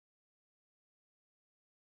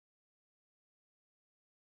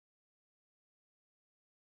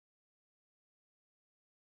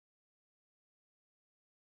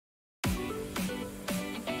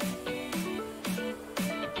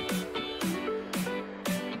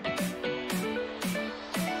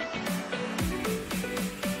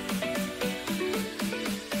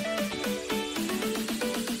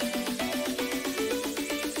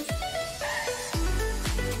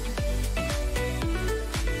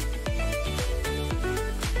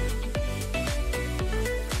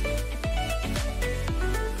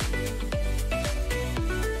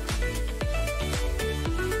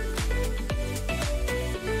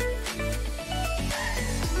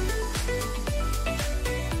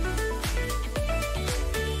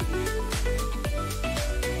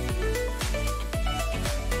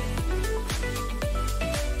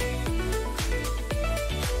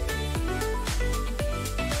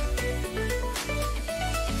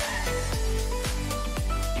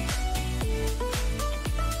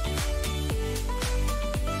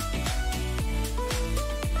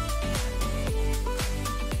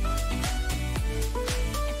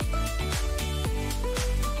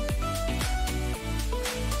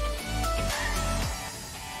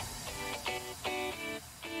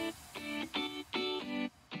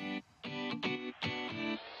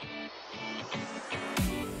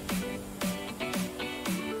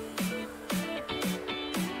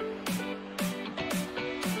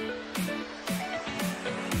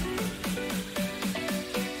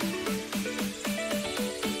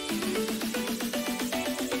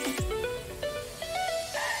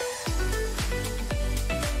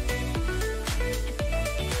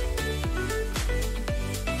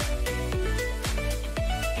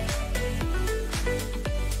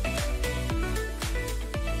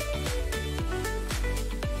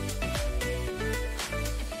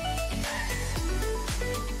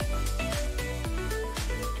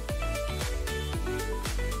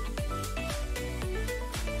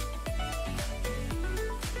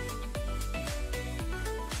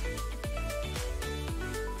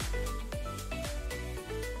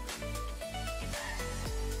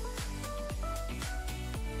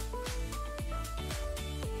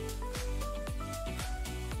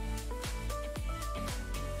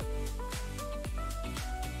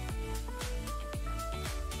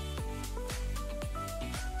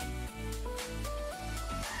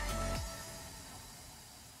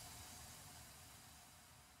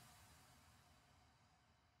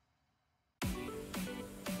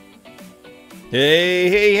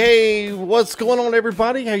Hey, what's going on,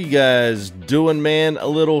 everybody? How you guys doing, man? A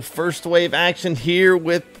little first wave action here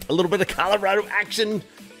with a little bit of Colorado action.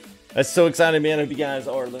 That's so exciting, man. I hope you guys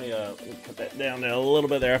are. Let me put that down there a little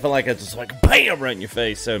bit there. I feel like I just like bam right in your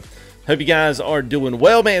face. So hope you guys are doing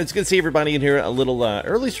well, man. It's good to see everybody in here. A little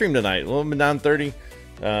early stream tonight, a little bit 9:30.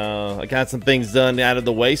 I got some things done out of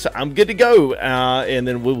the way, so I'm good to go. And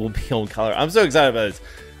then we will be on Colorado. I'm so excited about this.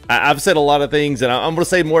 I've said a lot of things, and I'm going to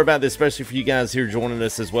say more about this, especially for you guys here joining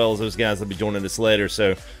us, as well as those guys that will be joining us later.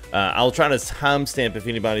 So I'll try to timestamp if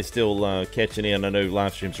anybody's still catching in. I know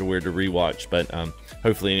live streams are weird to rewatch, but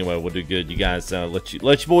hopefully, anyway, we'll do good. You guys, let you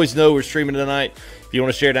boys know we're streaming tonight. If you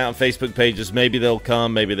want to share it out on Facebook pages, maybe they'll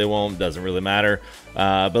come, maybe they won't. Doesn't really matter.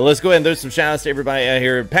 But let's go ahead and do some shout outs to everybody out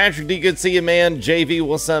here. Patrick D, good to see you, man. JV,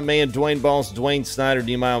 what's up, man? Dwayne Boss, Dwayne Snyder,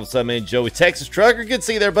 D-Mile, what's up, man? Joey, Texas Trucker, good to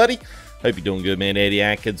see you there, buddy. Hope you're doing good, man. Eddie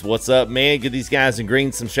Atkins, what's up, man? Give these guys in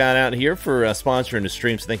green some shout out here for sponsoring the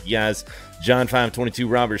stream. So thank you guys. John 522,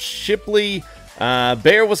 Robert Shipley,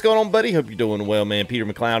 Bear, what's going on, buddy? Hope you're doing well, man. Peter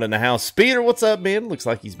McLeod in the house. Speeder, what's up, man? Looks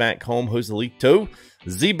like he's back home. Joselito,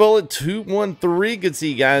 Z Bullet 213, good to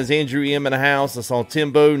see you guys. Andrew M in the house. I saw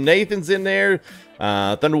Timbo. Nathan's in there.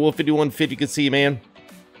 Thunderwolf 5150, good to see you, man.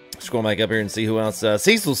 Scroll back up here and see who else.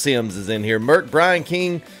 Cecil Sims is in here. Merc, Brian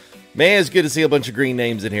King. Man, it's good to see a bunch of green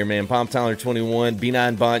names in here, man. Palm Tyler 21,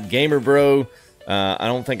 B9 Bot, Gamer Bro. I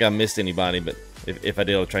don't think I missed anybody, but if I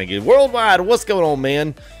did, I'll try and get it. Worldwide, what's going on,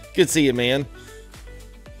 man? Good to see you, man.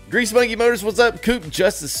 Grease Monkey Motors, what's up? Coop,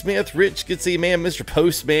 Justice Smith, Rich, good to see you, man. Mr.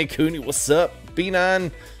 Postman, Cooney, what's up? B9,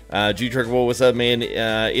 G Trucker Boy, what's up, man?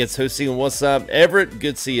 It's Hosting, what's up? Everett,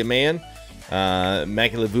 good to see you, man.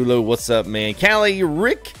 Maculavulo, what's up, man? Callie,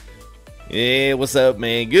 Rick, yeah, what's up,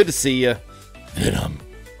 man? Good to see you. Venom.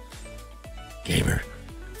 Gamer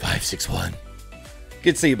 561.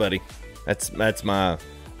 Good to see you, buddy. That's my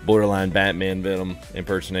borderline Batman Venom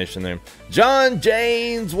impersonation there. John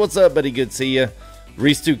James, what's up, buddy? Good to see you.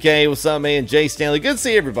 Reese 2K, what's up, man? Jay Stanley, good to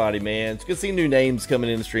see everybody, man. It's good to see new names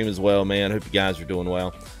coming in the stream as well, man. Hope you guys are doing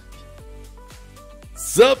well.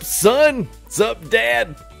 Sup, son? Sup,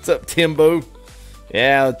 dad? Sup, Timbo?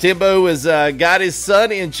 Yeah, Timbo has got his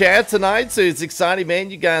son in chat tonight, so it's exciting,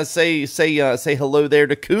 man. You guys say hello there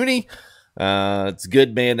to Cooney. It's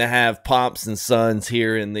good, man, to have pops and sons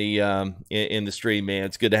here in the stream, man.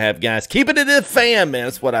 It's good to have guys. Keep it in the fam, man.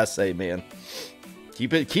 That's what I say, man.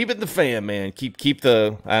 Keep it in the fam, man. Keep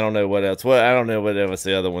the, I don't know what else. I don't know what else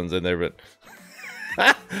the other ones in there, but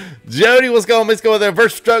Jody, what's going on? Let's go there.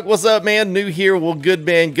 Versus Truck, what's up, man? New here. Well, good,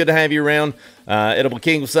 man. Good to have you around. Edible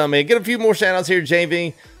King, what's up, man? Get a few more shout outs here,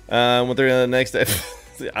 JV. Went through the next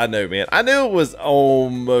I know, man. I knew it was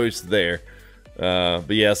almost there. But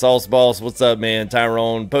yeah, Sauce Boss, what's up, man?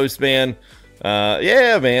 Tyrone, Postman,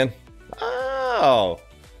 yeah, man. Oh,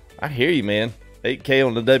 I hear you, man. 8K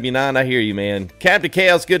on the W9, I hear you, man. Captain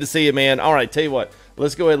Chaos, good to see you, man. All right, tell you what,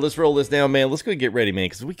 let's go ahead, let's roll this down, man. Let's go get ready, man,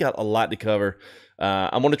 because we got a lot to cover.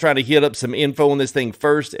 I'm going to try to hit up some info on this thing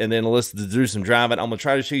first, and then let's do some driving. I'm going to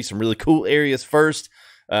try to show you some really cool areas first.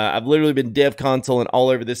 I've literally been dev console and all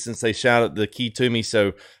over this since they shouted the key to me.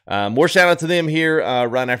 So more shout out to them here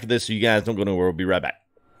right after this. So you guys don't go nowhere. We'll be right back.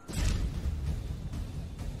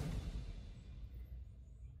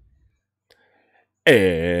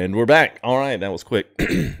 And we're back. All right, that was quick.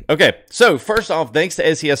 Okay, so first off, thanks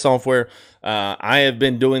to SES Software. I have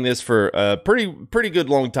been doing this for a pretty good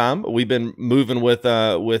long time. We've been moving with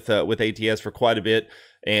ATS for quite a bit,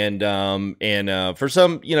 and for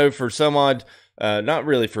some, for some odd. Not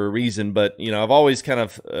really for a reason, but, I've always kind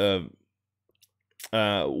of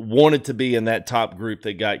wanted to be in that top group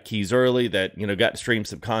that got keys early, that, got to stream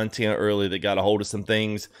some content early, that got a hold of some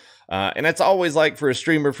things. And that's always like for a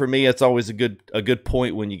streamer, for me, it's always a good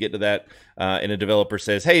point when you get to that and a developer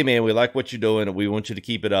says, hey, man, we like what you're doing and we want you to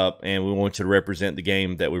keep it up and we want you to represent the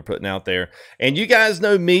game that we're putting out there. And you guys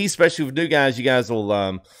know me, especially with new guys, you guys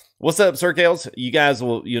will, what's up, Circales? You guys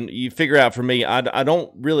will you figure out for me. I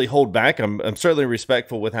don't really hold back. I'm certainly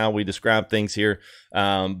respectful with how we describe things here,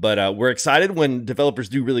 but we're excited when developers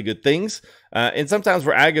do really good things, and sometimes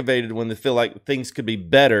we're aggravated when they feel like things could be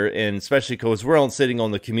better, and especially because we're sitting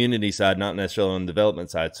on the community side, not necessarily on the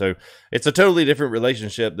development side. So it's a totally different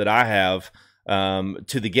relationship that I have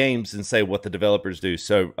to the games and say what the developers do.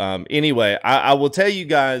 So anyway, I will tell you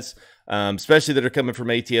guys. Especially that are coming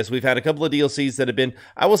from ATS. We've had a couple of DLCs that have been,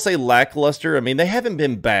 I will say, lackluster. I mean, they haven't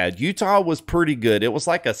been bad. Utah was pretty good. It was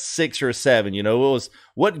like a 6 or a 7. It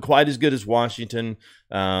wasn't quite as good as Washington,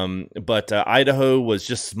 but Idaho was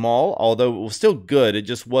just small, although it was still good. It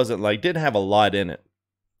just wasn't didn't have a lot in it.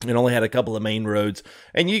 It only had a couple of main roads.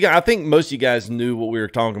 And I think most of you guys knew what we were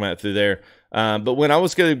talking about through there. But when I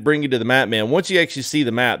was going to bring you to the map, man, once you actually see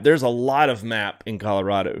the map, there's a lot of map in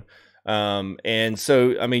Colorado. And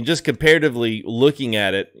so, I mean, just comparatively looking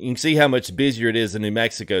at it, you can see how much busier it is in New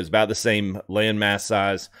Mexico. It's about the same landmass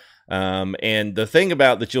size. And the thing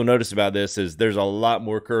that you'll notice about this is there's a lot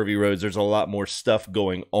more curvy roads. There's a lot more stuff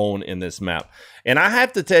going on in this map. And I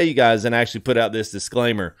have to tell you guys, and actually put out this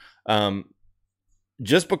disclaimer,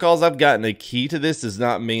 just because I've gotten a key to this does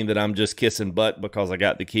not mean that I'm just kissing butt because I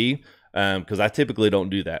got the key, because I typically don't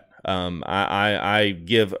do that. I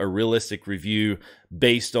give a realistic review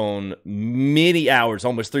based on many hours,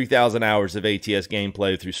 almost 3,000 hours of ATS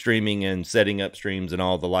gameplay through streaming and setting up streams and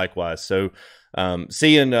all the likewise. So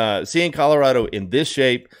seeing Colorado in this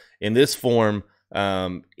shape, in this form,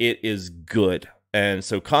 it is good. And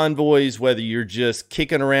so convoys, whether you're just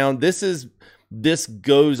kicking around, this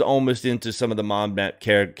goes almost into some of the mod map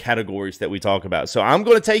categories that we talk about. So I'm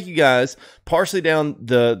going to take you guys partially down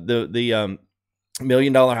the $1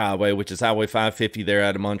 Million Highway, which is Highway 550 there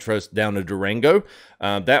out of Montrose down to Durango.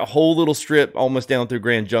 That whole little strip almost down through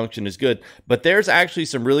Grand Junction is good. But there's actually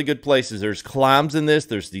some really good places. There's climbs in this.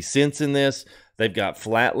 There's descents in this. They've got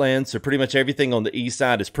flatlands. So pretty much everything on the east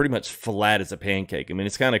side is pretty much flat as a pancake. I mean,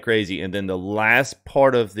 it's kind of crazy. And then the last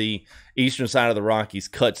part of the eastern side of the Rockies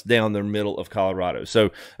cuts down the middle of Colorado. So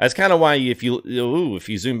that's kind of why if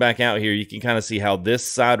you zoom back out here, you can kind of see how this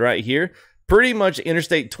side right here, pretty much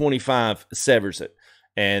Interstate 25 severs it.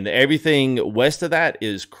 And everything west of that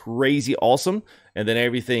is crazy awesome. And then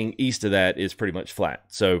everything east of that is pretty much flat.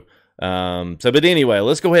 So, but anyway,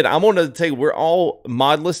 let's go ahead. I'm going to tell you, we're all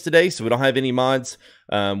modless today, so we don't have any mods.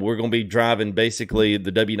 We're going to be driving basically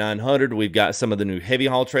the W900. We've got some of the new heavy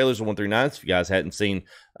haul trailers, the 139s. If you guys hadn't seen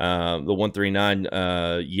the 139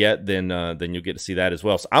 yet, then you'll get to see that as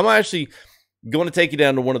well. So I'm actually going to take you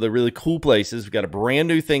down to one of the really cool places. We've got a brand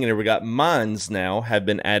new thing, and we got mines now have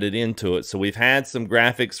been added into it. So we've had some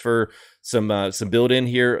graphics for some built in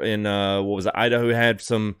here in what was it? Idaho had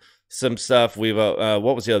some stuff. We've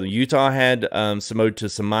what was the other? Utah had some mode to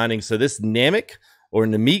some mining. So this Namek or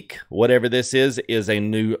Namek, whatever this is a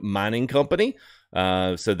new mining company.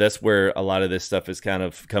 So that's where a lot of this stuff is kind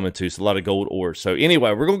of coming to. So a lot of gold ore. So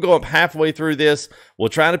anyway, we're going to go up halfway through this. We'll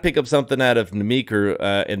try to pick up something out of Namek,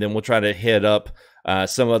 and then we'll try to head up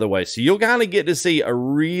some other way. So you'll kind of get to see a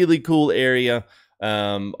really cool area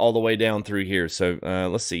all the way down through here. So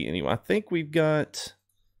let's see. Anyway, I think we've got...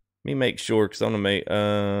 Let me make sure, because I'm going to make...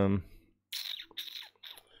 I'm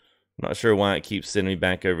not sure why it keeps sending me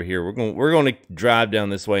back over here. We're going to drive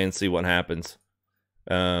down this way and see what happens.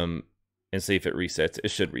 And see if it resets.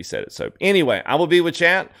 It should reset it. So anyway, I will be with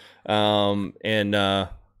chat. Shout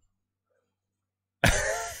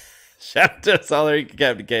out to us all there,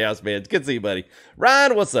 Captain Chaos, man. It's good to see you, buddy.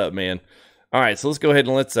 Ryan, what's up, man? All right, so let's go ahead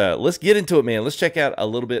and let's get into it, man. Let's check out a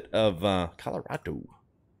little bit of Colorado.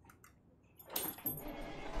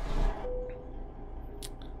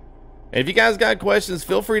 And if you guys got questions,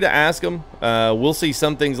 feel free to ask them. We'll see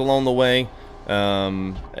some things along the way.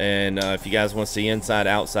 If you guys want to see inside,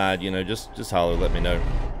 outside, you know, just holler, let me know.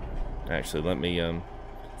 Actually, let me, I'm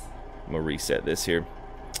going to reset this here.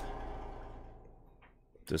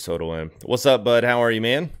 Just hold on. What's up, bud? How are you,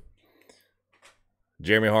 man?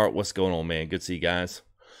 Jeremy Hart, what's going on, man? Good to see you guys.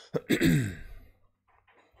 What's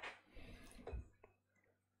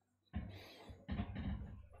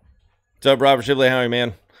up, Robert Shibley? How are you,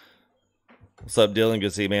 man? What's up, Dylan? Good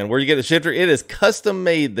to see you, man. Where you get the shifter? It is custom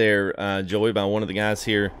made there, Joey, by one of the guys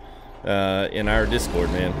here in our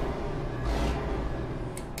Discord, man.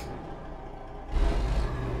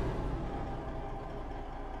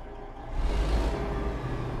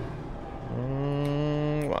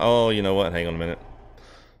 Oh, you know what? Hang on a minute.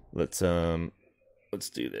 Let's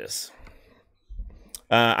do this.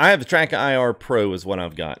 I have the Track IR Pro is what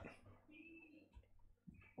I've got.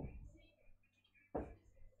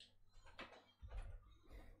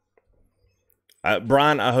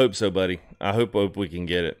 Brian, I hope so, buddy. I hope we can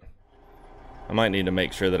get it. I might need to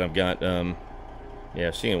make sure that I've got, yeah,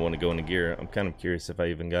 she didn't want to go into gear. I'm kind of curious if I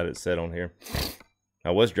even got it set on here. I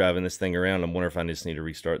was driving this thing around. I'm wondering if I just need to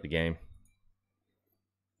restart the game.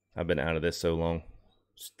 I've been out of this so long.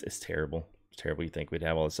 It's terrible. It's terrible. You think we'd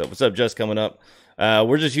have all this stuff. What's up, Just coming up?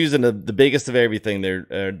 We're just using the biggest of everything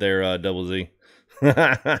there, Double Z.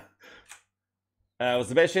 Was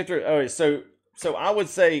the best shifter? Oh, so I would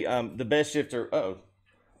say the best shifter.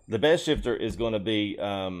 The best shifter is going to be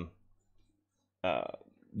the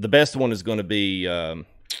best one is going to be the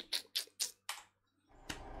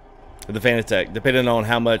Fanatec, depending on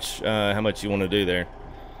how much you want to do there.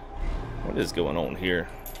 What is going on here?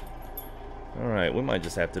 All right, we might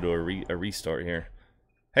just have to do a restart here.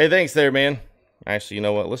 Hey, thanks there, man. Actually, you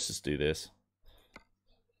know what? Let's just do this.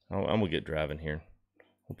 I'm gonna get driving here.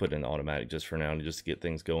 We'll put in automatic just for now, just to get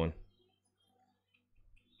things going.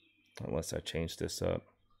 Unless I change this up.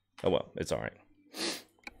 Oh well, it's all right.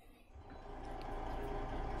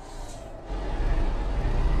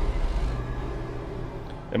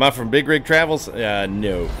 Am I from Big Rig Travels?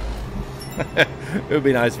 No. It would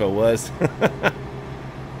be nice if I was.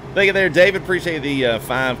 Thank you there, David. Appreciate the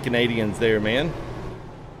 5 Canadians there, man.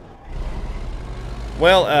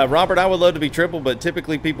 Well, Robert, I would love to be triple, but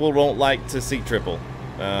typically people don't like to see triple.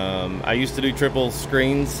 I used to do triple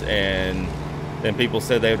screens, and then people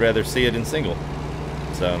said they would rather see it in single.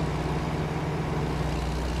 So...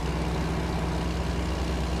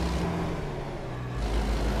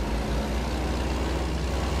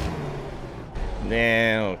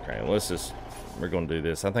 Nah, okay, let's just, we're going to do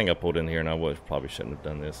this. I think I pulled in here and I probably shouldn't have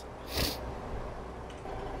done this.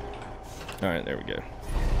 All right, there we go.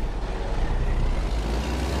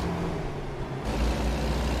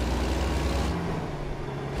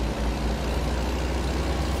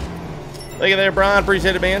 Thank you there, Brian.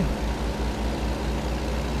 Appreciate it, man.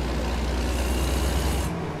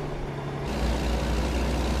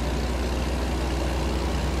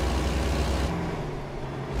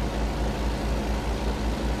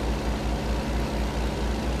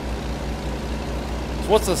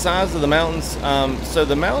 What's the size of the mountains? So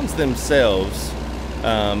the mountains themselves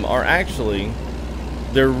are actually,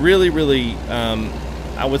 they're really, really,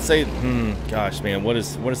 I would say, gosh, man, what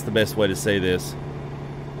is the best way to say this?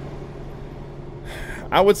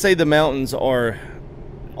 I would say the mountains are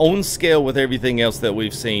on scale with everything else that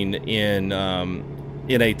we've seen in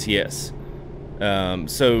ATS.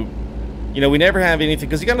 So, you know, we never have anything,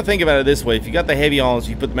 because you got to think about it this way. If you got the heavy arms,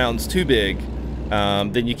 you put the mountains too big,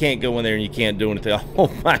 then you can't go in there and you can't do anything.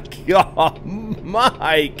 Oh my God,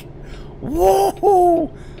 Mike!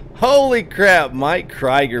 Whoa! Holy crap, Mike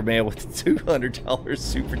Krieger, man, with the $200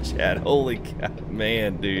 super chat. Holy cow,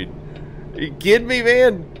 man, dude. Are you kidding me,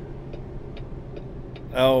 man?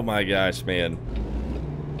 Oh my gosh, man.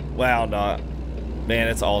 Wow, man,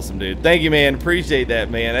 that's awesome, dude. Thank you, man. Appreciate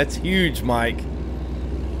that, man. That's huge, Mike.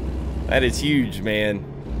 That is huge, man.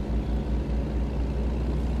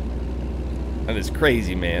 That is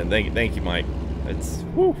crazy, man. Thank you, Mike. That's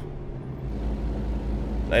whoo.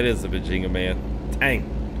 That is a Vajinga, man. Dang.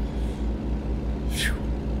 Whew.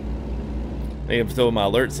 I think I'm still in my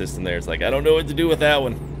alert system there. It's like I don't know what to do with that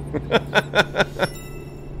one.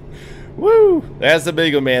 Woo! That's a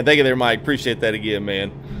big one, man. Thank you there, Mike. Appreciate that again,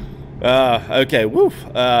 man. Okay, woo.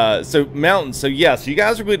 So mountains. So yeah, so you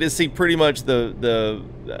guys are going to see pretty much the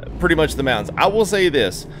mountains. I will say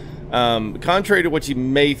this. Contrary to what you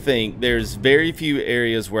may think, there's very few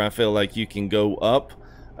areas where I feel like you can go up.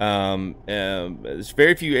 There's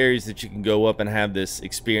very few areas that you can go up and have this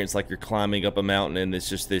experience like you're climbing up a mountain and it's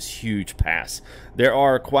just this huge pass. There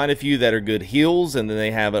are quite a few that are good hills, and then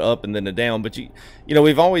they have an up and then a down. But you know,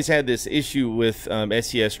 we've always had this issue with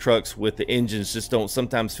SCS trucks with the engines just don't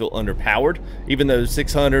sometimes feel underpowered, even though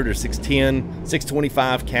 600 or 610,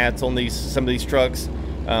 625 cats on some of these trucks.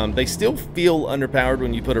 They still feel underpowered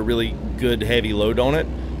when you put a really good heavy load on it.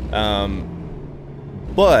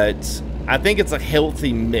 But I think it's a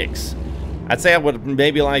healthy mix. I'd say I would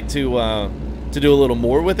maybe like to do a little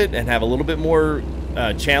more with it and have a little bit more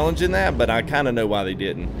challenge in that, but I kind of know why they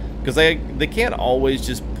didn't, because they can't always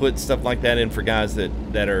just put stuff like that in for guys that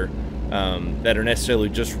are necessarily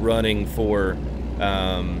just running for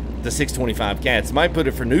the 625 cats. Might put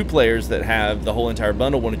it for new players that have the whole entire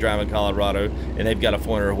bundle, want to drive in Colorado, and they've got a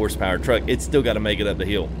 400 horsepower truck. It's still got to make it up the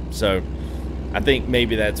hill. So I think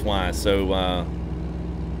maybe that's why. So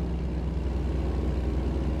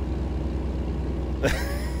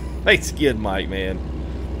thanks again, Mike, man.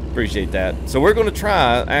 Appreciate that. So we're going to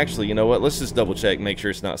try, actually, you know what? Let's just double check, make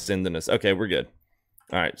sure it's not sending us. Okay, we're good.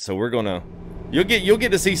 All right, so we're going to, you'll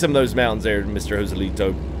get to see some of those mountains there, Mr.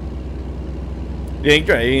 Joselito. You ain't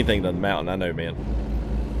trying anything on the mountain, I know, man.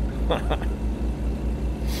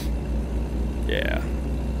 Yeah.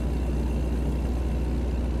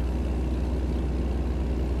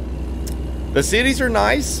 The cities are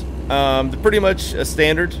nice. They're pretty much a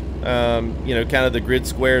standard. You know, kind of the grid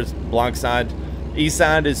squares, block side. East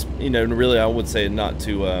side is, you know, really, I would say not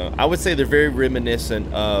too, I would say they're very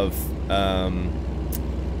reminiscent of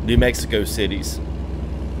New Mexico cities.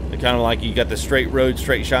 They're kind of like you got the straight road,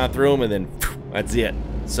 straight shot through them, and then that's it.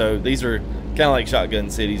 So these are kind of like shotgun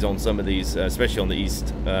cities on some of these, especially on the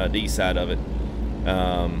east side of it.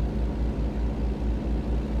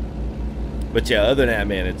 But yeah, other than that,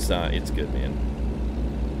 man, it's good, man.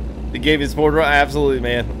 They gave his board, absolutely,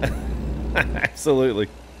 man. Absolutely.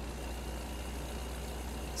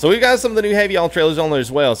 So we've got some of the new heavy haul trailers on there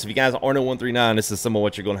as well. So if you guys aren't on 139, this is some of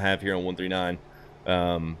what you're going to have here on 139.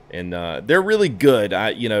 And they're really good.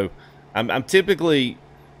 I'm typically,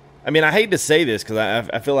 I mean, I hate to say this because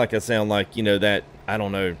I feel like I sound like, that, I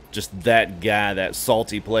don't know, just that guy, that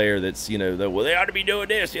salty player that's, well, they ought to be doing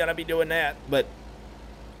this, they ought to be doing that. But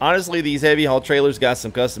honestly, these heavy haul trailers got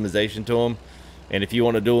some customization to them. And if you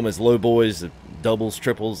want to do them as low boys, doubles,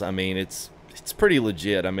 triples, I mean, it's pretty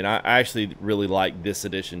legit. I mean, I actually really like this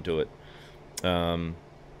addition to it. And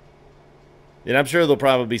I'm sure there'll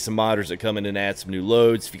probably be some modders that come in and add some new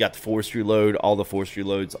loads. If you got the forestry load, all the forestry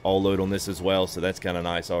loads all load on this as well, so that's kind of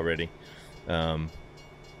nice already. And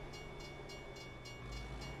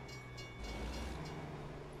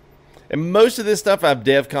most of this stuff I've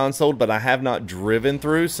dev consoled, but I have not driven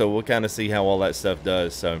through, so we'll kind of see how all that stuff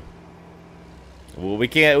does. So, well,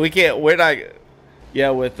 we're not.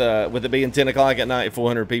 Yeah, with it being 10 o'clock at night,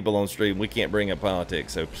 400 people on stream, we can't bring up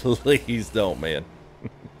politics. So please don't, man.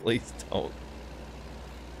 Please don't.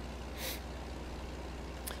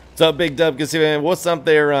 What's up, Big Dub? What's up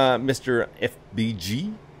there, Mr.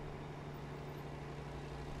 FBG?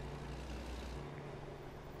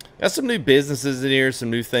 Got some new businesses in here, some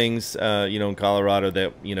new things, in Colorado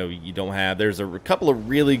that, you don't have. There's a couple of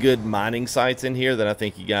really good mining sites in here that I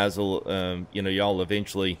think you guys will, y'all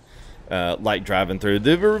eventually like driving through.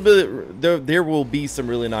 There will be some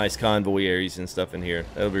really nice convoy areas and stuff in here.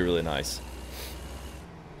 That'll be really nice.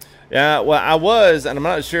 Yeah, well, I was, and I'm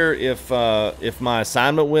not sure if my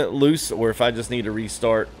assignment went loose or if I just need to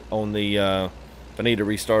restart on the if I need to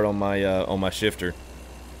restart on my shifter.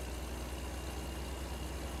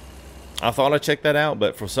 I thought I checked that out,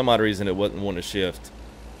 but for some odd reason it wasn't wanting to shift.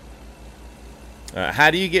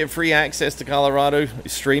 How do you get free access to Colorado?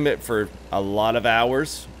 Stream it for a lot of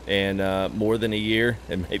hours and more than a year,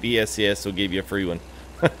 and maybe SCS will give you a free one.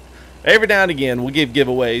 Every now and again, we'll give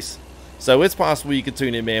giveaways. So it's possible you could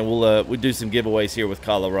tune in, man. We'll do some giveaways here with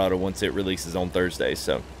Colorado once it releases on Thursday.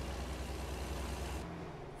 So.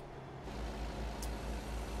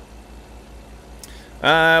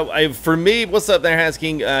 For me, what's up there,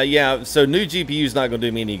 Hasking? Yeah, so new GPU is not going to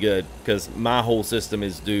do me any good because my whole system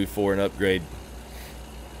is due for an upgrade.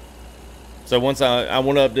 So once I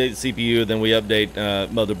want to update the CPU, then we update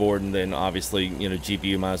motherboard, and then obviously,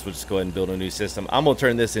 GPU might as well just go ahead and build a new system. I'm going to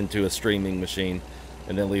turn this into a streaming machine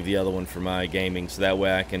and then leave the other one for my gaming. So that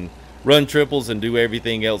way I can run triples and do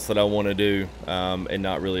everything else that I want to do and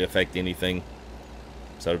not really affect anything.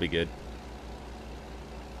 So it'll be good.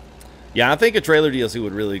 Yeah, I think a trailer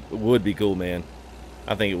DLC would be cool, man.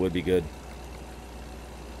 I think it would be good.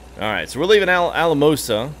 All right, so we're leaving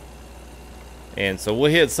Alamosa, and so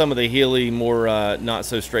we'll hit some of the hilly, more not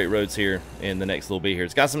so straight roads here in the next little bit here.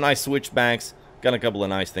 It's got some nice switchbacks, got a couple of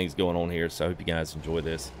nice things going on here, so I hope you guys enjoy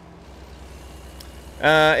this.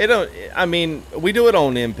 I mean, we do it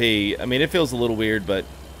on MP. I mean, it feels a little weird, but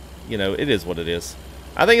it is what it is.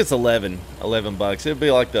 I think it's $11 bucks. It'd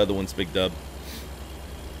be like the other ones, Big Dub.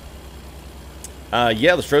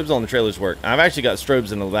 Yeah, the strobes on the trailers work. I've actually got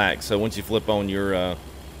strobes in the back, so once you flip on your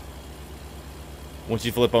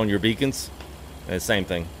beacons, it's the same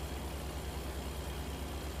thing.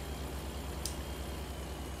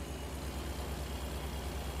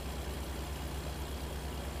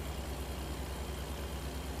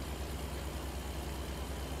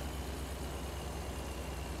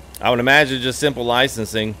 I would imagine just simple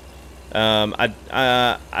licensing.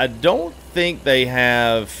 I don't think they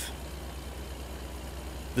have.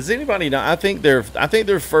 Does anybody know? I think their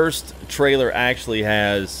first trailer actually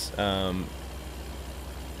has. I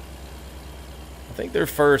think their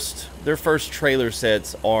first trailer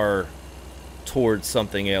sets are towards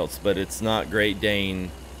something else, but it's not Great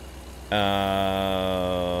Dane.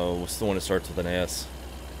 What's the one that starts with an S?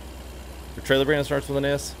 The trailer brand starts with an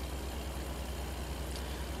S.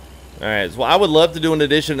 All right. Well, I would love to do an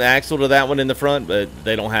addition axle to that one in the front, but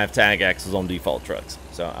they don't have tag axles on default trucks,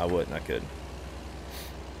 so I wouldn't. I could.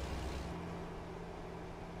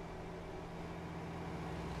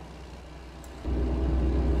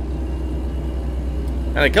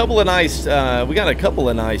 And a couple of nice, we got a couple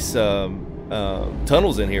of nice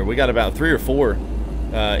tunnels in here. We got about 3 or 4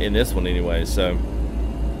 in this one anyway, so.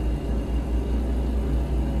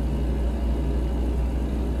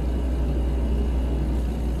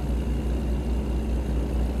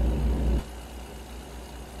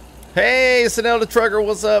 Hey, Sanel the Trucker,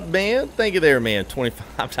 what's up, man? Thank you there, man.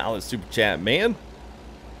 $25 super chat, man.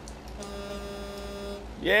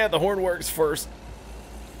 Yeah, the horn works first.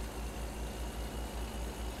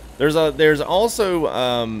 There's also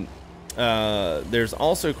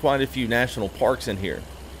quite a few national parks in here.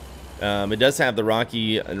 It does have the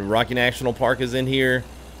Rocky National Park is in here.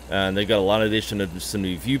 And they've got a lot of addition of some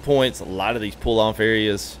new viewpoints, a lot of these pull-off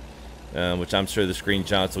areas, which I'm sure the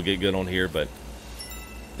screenshots will get good on here. But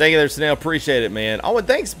thank you there, Snell. Appreciate it, man. Oh, and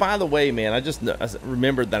thanks, by the way, man. I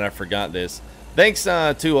remembered that I forgot this. Thanks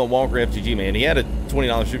to Walker FTG, man. He had a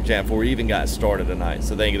 $20 super chat before we even got started tonight.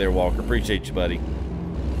 So thank you there, Walker. Appreciate you, buddy.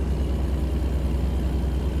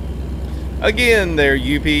 Again, there,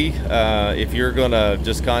 UP. If you're gonna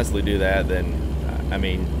just constantly do that, then I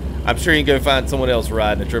mean, I'm sure you can go find someone else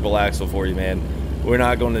riding a triple axle for you, man. We're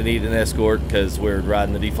not going to need an escort because we're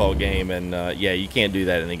riding the default game, and yeah, you can't do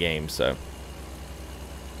that in the game. So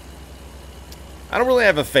I don't really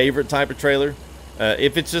have a favorite type of trailer.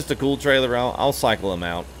 If it's just a cool trailer, I'll cycle them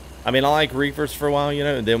out. I mean, I like reefers for a while, you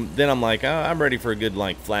know, and then I'm like, oh, I'm ready for a good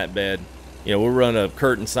like flatbed. You know, we'll run a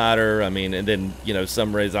curtain sider. I mean, and then, you know,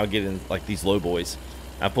 some days I'll get in like these low boys.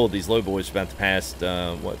 I pulled these low boys for about the past, 3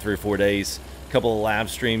 or 4 days. A couple of live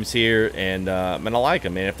streams here, and man, I like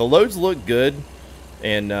them, man. If the loads look good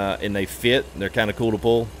and they fit, they're kind of cool to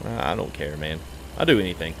pull, I don't care, man. I'll do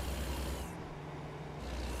anything.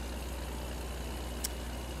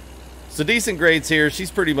 So decent grades here. She's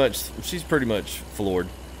pretty much floored.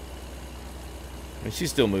 I mean,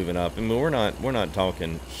 she's still moving up. I mean, we're not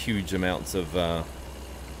talking huge amounts of. We're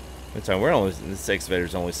only, this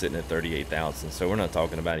excavator's only sitting at 38,000, so we're not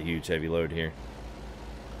talking about a huge heavy load here.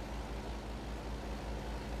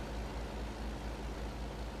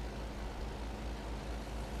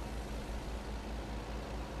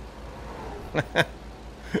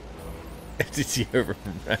 FTC over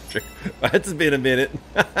from Raptor. That's been a minute.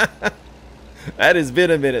 That has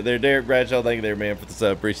been a minute there, Derek Bradshaw. Thank you there, man, for the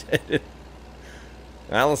sub. Appreciate it.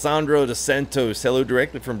 Alessandro dos Santos, hello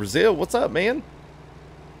directly from Brazil. What's up, man?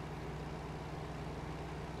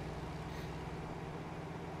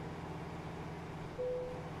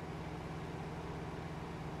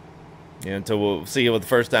 Yeah, until we'll see you the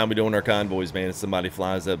first time we're doing our convoys, man. Somebody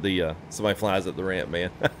flies up the ramp,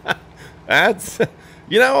 man. That's,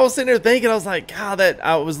 you know, I was sitting there thinking, I was like, God, that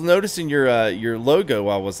I was noticing your logo.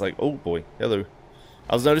 I was like, oh boy, hello.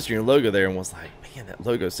 I was noticing your logo there and was like, man, that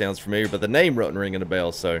logo sounds familiar, but the name wasn't ringing a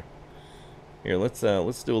bell. So here, let's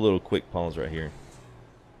do a little quick pause right here.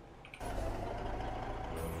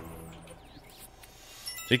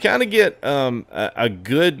 So you kind of get a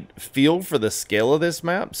good feel for the scale of this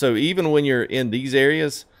map. So even when you're in these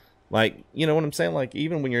areas, like, you know what I'm saying? Like,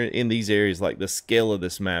 even when you're in these areas, like, the scale of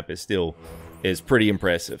this map is pretty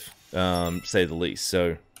impressive, say the least.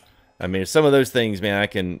 So, I mean, some of those things, man, I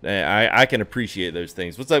can appreciate those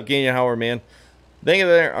things. What's up, Kenya Howard, man? Thank you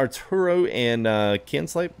there, Arturo and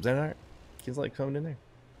Kinslape. Is that all right? Kinslape coming in there.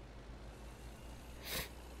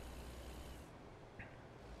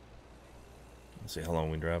 Let's see how long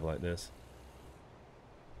we drive like this.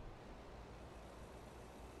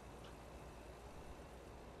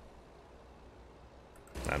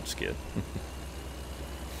 I'm just kidding.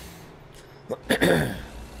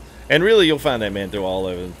 And really, you'll find that, man, through all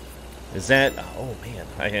of it. Is that? Oh man,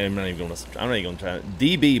 I'm not even gonna try it.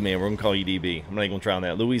 DB, man, we're gonna call you DB. I'm not even gonna try on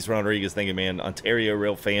that. Luis Rodriguez, thank you, man. Ontario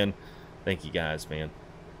Rail fan, thank you guys, man.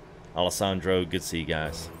 Alessandro, good to see you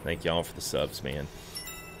guys. Thank y'all for the subs, man.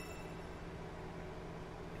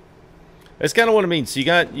 That's kind of what I mean. So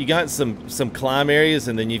you got some climb areas,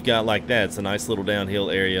 and then you've got like that. It's a nice little downhill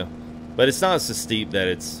area, but it's not so steep that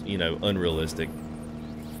it's, you know, unrealistic.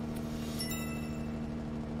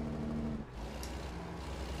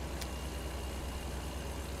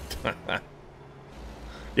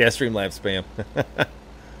 Yeah, Streamlabs spam.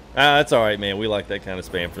 That's all right, man. We like that kind of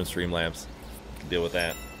spam from Streamlabs. Can deal with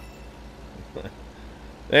that.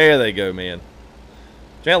 There they go, man.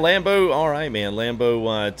 Yeah, Lambo, all right, man.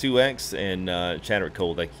 Lambo 2X and Chadwick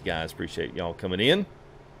Cole, thank you guys. Appreciate y'all coming in.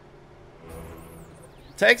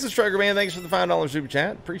 Texas Trucker, man, thanks for the $5 super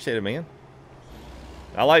chat. Appreciate it, man.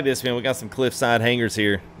 I like this, man. We got some cliffside hangars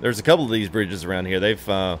here. There's a couple of these bridges around here.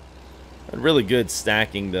 They've really good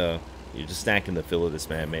stacking the. You're just stacking the fill of this,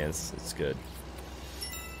 man. It's good.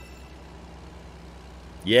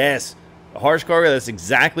 Yes, a harsh cargo. That's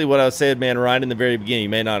exactly what I said, man. Right in the very beginning. You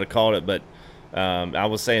may not have caught it, but I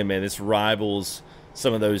was saying, man, this rivals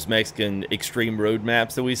some of those Mexican extreme road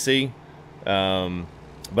maps that we see.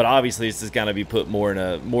 But obviously, this is going to be put more in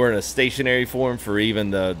a stationary form for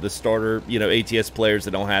even the starter, you know, ATS players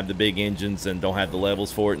that don't have the big engines and don't have the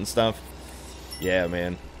levels for it and stuff. Yeah,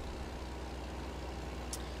 man.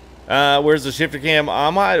 Where's the shifter cam?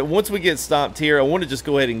 Once we get stopped here, I want to just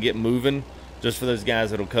go ahead and get moving, just for those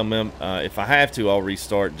guys that'll come in. If I have to, I'll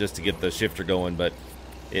restart just to get the shifter going. But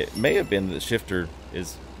it may have been the shifter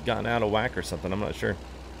is gotten out of whack or something. I'm not sure.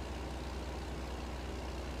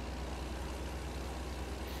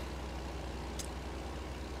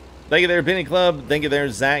 Thank you there, Penny Club. Thank you there,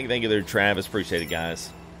 Zach. Thank you there, Travis. Appreciate it, guys.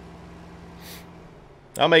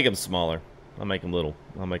 I'll make them smaller. I'll make them little.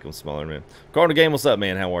 I'll make them smaller, man. Cardinal Game, what's up,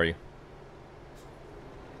 man? How are you?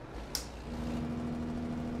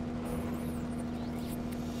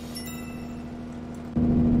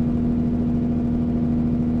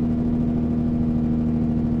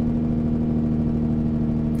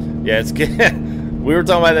 Yeah, it's good. We were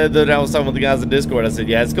talking about that. I was talking with the guys in Discord. I said,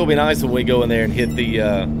 yeah, it's gonna be nice when we go in there and hit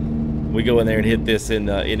the. We go in there and hit this in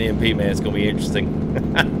MP, man. It's gonna be interesting.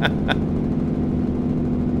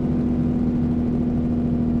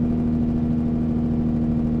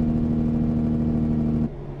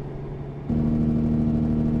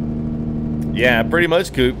 Yeah, pretty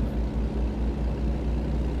much, Coop.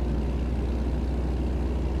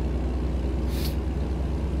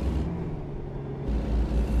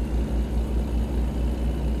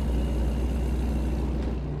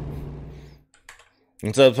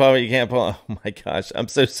 And so probably you can't pull. Oh my gosh, I'm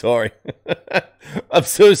so sorry. I'm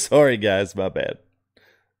so sorry, guys. My bad.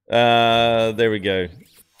 There we go.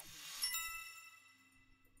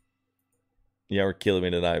 Yeah, we're killing me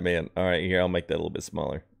tonight, man. All right, here, I'll make that a little bit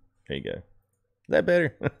smaller. There you go. Is that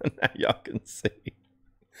better? Now y'all can see.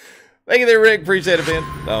 Thank you there, Rick. Appreciate it, man.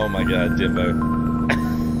 Oh my God,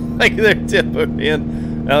 Timbo. Thank you there, Timbo,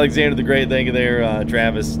 man. Alexander the Great. Thank you there,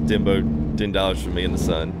 Travis. Timbo, $10 for me in the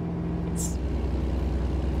sun.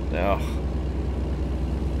 Oh.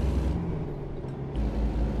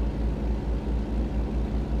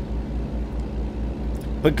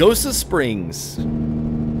 Pagosa Springs.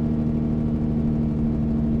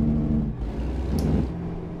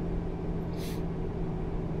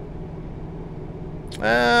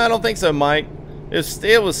 I don't think so, Mike.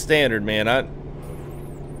 It was standard, man.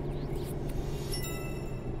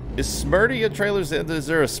 Is Smurdy a trailer? Is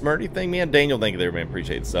there a Smurdy thing, man? Daniel, thank you there, man.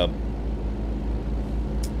 Appreciate the sub.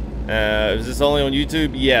 Is this only on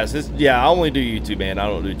YouTube? Yes. Yeah, I only do YouTube, man. I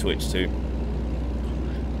don't do Twitch, too.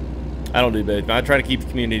 I don't do both. I try to keep the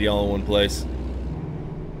community all in one place.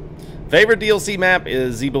 Favorite DLC map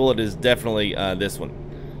is Z-Bullet is definitely this one.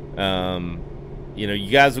 You know, you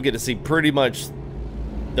guys will get to see pretty much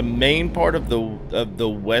the main part of the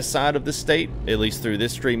west side of the state, at least through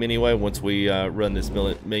this stream anyway, once we run this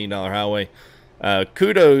 $1 million highway.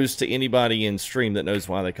 Kudos to anybody in stream that knows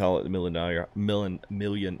why they call it the $1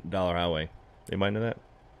 million highway. Anybody know that?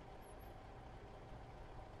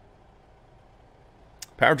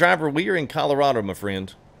 Power Driver, we are in Colorado, my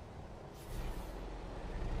friend.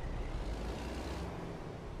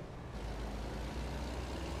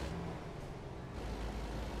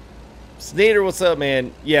 Sneeder, what's up,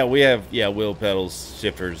 man? Yeah, we have, wheel pedals,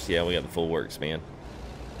 shifters. Yeah, we got the full works, man.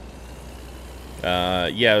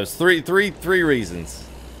 Yeah, it was three reasons.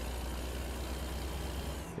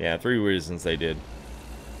 Yeah, 3 reasons they did.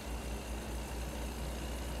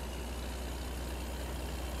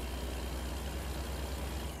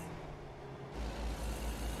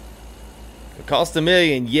 It cost $1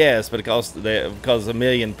 million, yes, but it costs $1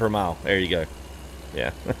 million per mile. There you go.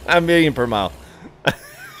 Yeah, $1 million per mile.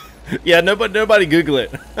 Yeah, nobody Google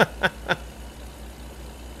it.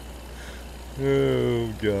 Oh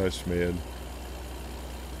gosh, man.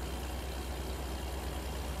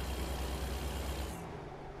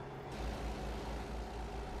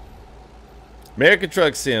 American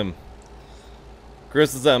Truck Sim.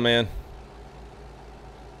 Chris, what's up, man?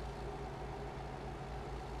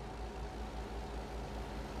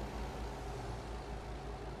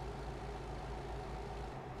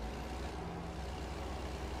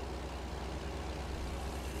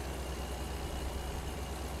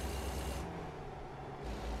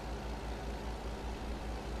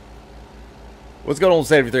 What's going on,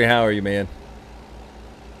 73? How are you, man?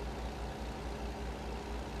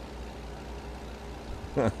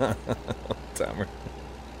 Timer.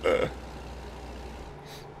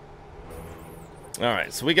 All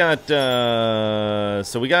right, so we got so I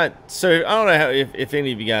don't know how, if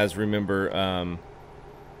any of you guys remember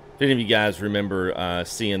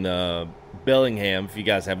seeing the Bellingham, if you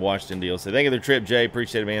guys have watched in deal. So thank you for the trip, Jay.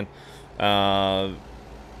 Appreciate it, man.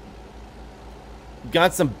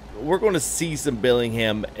 We're going to see some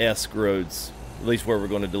Bellingham-esque roads, at least where we're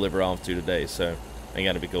going to deliver off to today. So ain't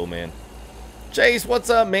got to be cool, man. Chase,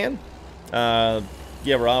 what's up, man? Yeah,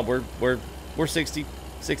 Rob, we're 60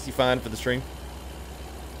 fine for the stream.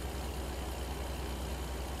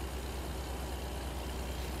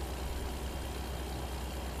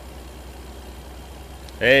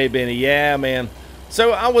 Hey, Benny, yeah, man.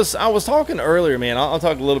 So I was talking earlier, man. I'll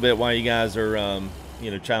talk a little bit while you guys are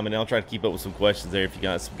chiming in. I'll try to keep up with some questions there if you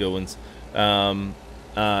got some good ones.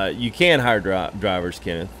 You can hire drivers,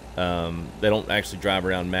 Kenneth. They don't actually drive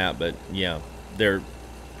around map, but yeah, they're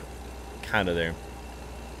kind of there.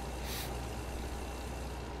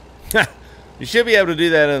 You should be able to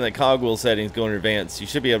do that in the cogwheel settings. Go in advanced. You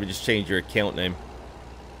should be able to just change your account name,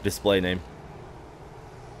 display name.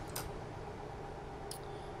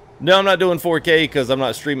 No, I'm not doing 4K because I'm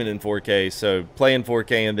not streaming in 4K. So playing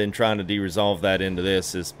 4K and then trying to de-resolve that into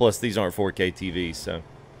this is, plus these aren't 4K TVs. So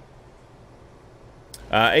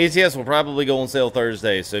ATS will probably go on sale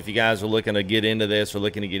Thursday. So if you guys are looking to get into this or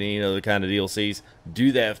looking to get any other kind of DLCs,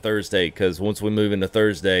 do that Thursday, because once we move into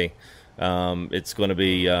Thursday, it'll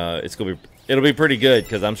be pretty good,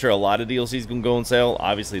 because I'm sure a lot of DLCs can go on sale.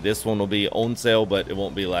 Obviously this one will be on sale, but it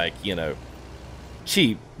won't be like, you know,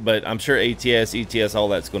 cheap. But I'm sure ATS, ETS, all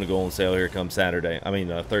that's going to go on sale here come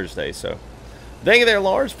Thursday. So thank you there,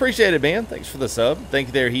 Lars. Appreciate it, man. Thanks for the sub. Thank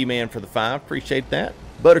you there, He-Man, for the 5. Appreciate that.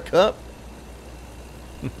 Buttercup.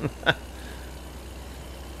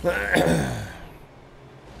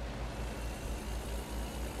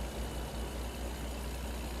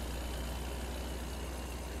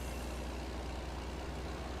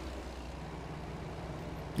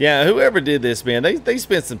 Yeah, whoever did this, man, they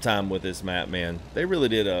spent some time with this map, man. They really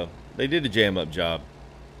did a jam up job.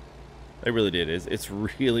 They really did. It's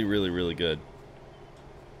really, really, really good.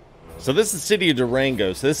 So this is the city of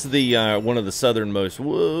Durango. So this is the one of the southernmost.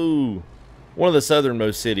 Whoa, one of the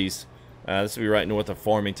southernmost cities. This will be right north of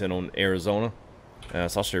Farmington on Arizona. So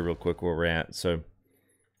I'll show you real quick where we're at. So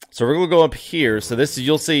we're gonna go up here. So this is,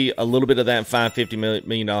 you'll see a little bit of that $550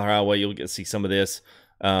 million highway. You'll get to see some of this.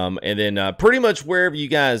 And then pretty much wherever you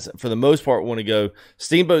guys, for the most part, want to go.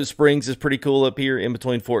 Steamboat Springs is pretty cool up here in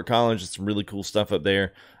between Fort Collins. There's some really cool stuff up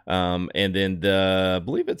there. And then I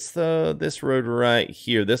believe it's this road right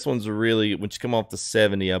here. This one's really, once you come off the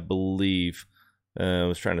 70, I believe. I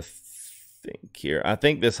was trying to think here. I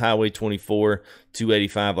think this Highway 24,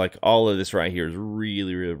 285, like all of this right here is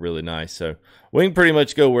really, really, really nice. So we can pretty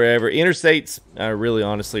much go wherever. Interstates, really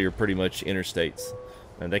honestly, are pretty much interstates.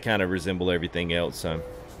 And they kind of resemble everything else. So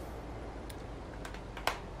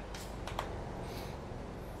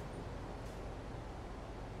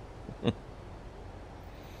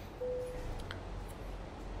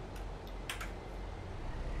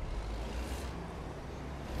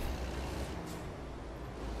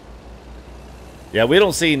yeah, we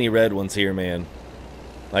don't see any red ones here, man.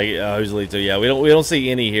 Like usually too. Yeah, we don't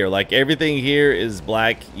see any here. Like everything here is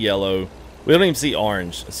black, yellow. We don't even see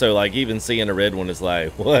orange. So like even seeing a red one is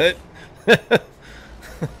like, what? All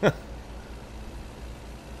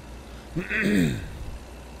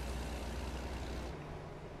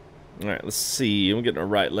right, let's see. I'm getting a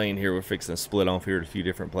right lane here. We're fixing to split off here at a few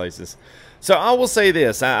different places. So I will say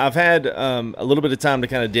this. I've had a little bit of time to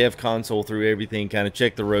kind of dev console through everything, kind of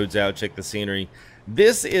check the roads out, check the scenery.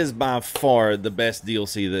 This is by far the best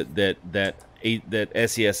DLC that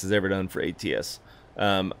SES has ever done for ATS.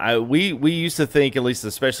 We used to think, at least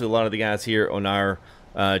especially a lot of the guys here on our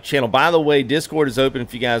channel. By the way, Discord is open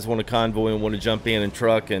if you guys want to convoy and want to jump in and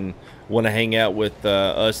truck and want to hang out with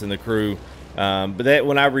us and the crew. But that,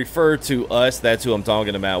 when I refer to us, that's who I'm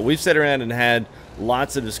talking about. We've sat around and had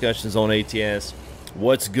lots of discussions on ATS,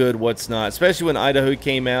 what's good, what's not, especially when Idaho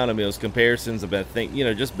came out. I mean, those comparisons about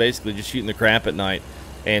just basically just shooting the crap at night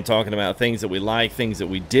and talking about things that we like, things that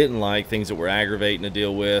we didn't like, things that were aggravating to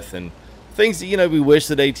deal with, and things that we wish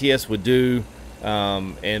that ATS would do.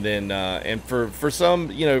 And for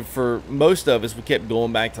some, for most of us, we kept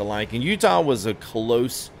going back to liking. Utah was a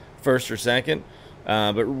close first or second.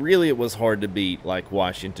 But really it was hard to beat, like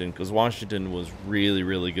Washington, because Washington was really,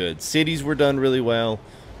 really good. Cities were done really well.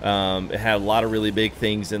 It had a lot of really big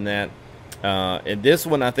things in that. And this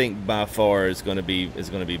one, I think, by far is going to be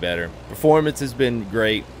better. Performance has been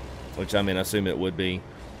great, which I assume it would be.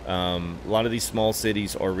 A lot of these small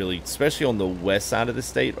cities are really, especially on the west side of the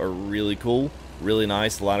state, are really cool, really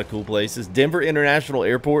nice. A lot of cool places. Denver International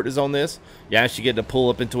Airport is on this. You actually get to pull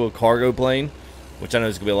up into a cargo plane, which I know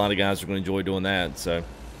there's going to be a lot of guys who are going to enjoy doing that. So,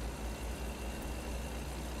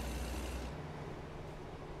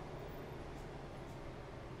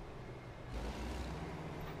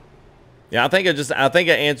 yeah, I think I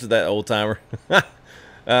answered that, old timer.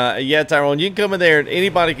 Yeah, Tyrone, you can come in there and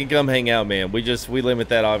anybody can come hang out, man. We limit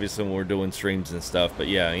that obviously when we're doing streams and stuff. But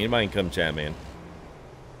yeah, anybody can come chat, man.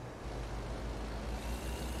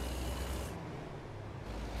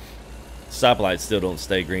 Stoplights still don't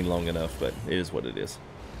stay green long enough, but it is what it is.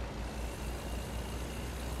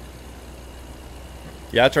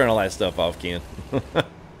 Yeah, I turn all that stuff off, Ken.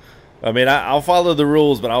 I mean, I'll follow the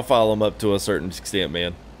rules, but I'll follow them up to a certain extent,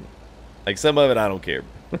 man. Like, some of it, I don't care.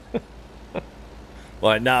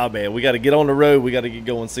 Like, nah, man, we got to get on the road. We got to get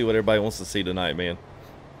going and see what everybody wants to see tonight, man.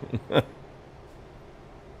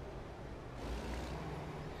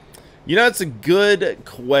 You know, it's a good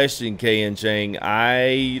question, KN Chang.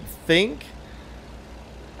 I think,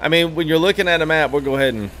 I mean, when you're looking at a map, we'll go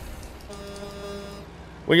ahead and,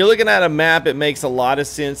 when you're looking at a map, it makes a lot of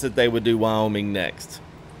sense that they would do Wyoming next.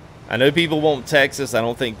 I know people want Texas. I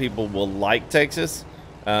don't think people will like Texas.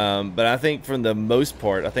 But I think for the most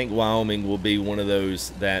part, I think Wyoming will be one of those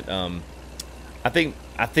that, I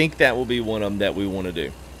think that will be one of them that we want to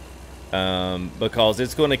do. Because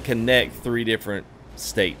it's going to connect 3 different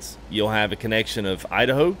states. You'll have a connection of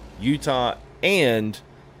Idaho, Utah, and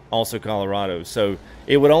also Colorado. So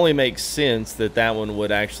it would only make sense that that one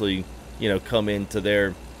would actually, you know, come into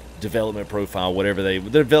their development profile, whatever the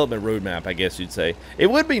development roadmap, I guess you'd say. It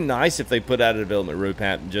would be nice if they put out a development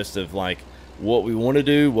roadmap just of like what we want to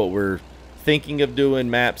do, what we're thinking of doing,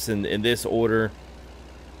 maps in this order,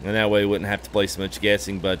 and that way we wouldn't have to play so much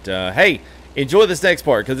guessing. But hey, enjoy this next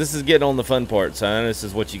part because this is getting on the fun part. So I know this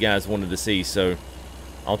is what you guys wanted to see. So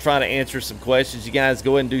I'll try to answer some questions. You guys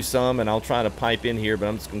go ahead and do some, and I'll try to pipe in here, but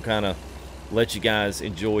I'm just going to kind of let you guys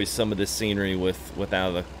enjoy some of this scenery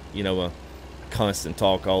without a, you know, a constant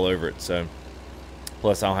talk all over it. So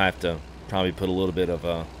plus I'll have to probably put a little bit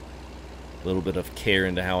of care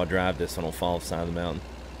into how I drive this on the fall side of the mountain.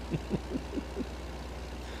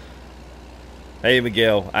 Hey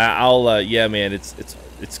Miguel, I'll yeah man,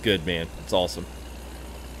 it's good, man. It's awesome.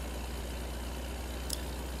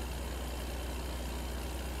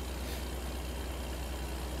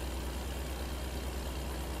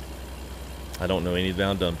 I don't know any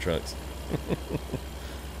about dump trucks.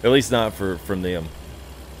 At least not from them.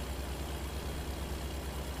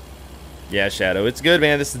 Yeah, Shadow. It's good,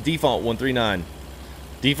 man. This is default 139.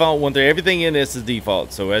 Default 13. Everything in this is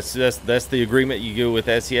default. So that's the agreement you go with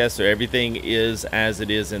SES. So everything is as it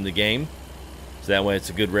is in the game. So that way it's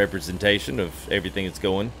a good representation of everything that's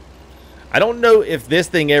going. I don't know if this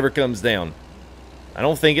thing ever comes down. I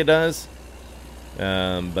don't think it does.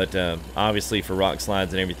 But obviously for rock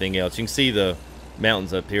slides and everything else, you can see the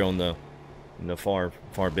mountains up here on the far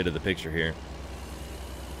bit of the picture here.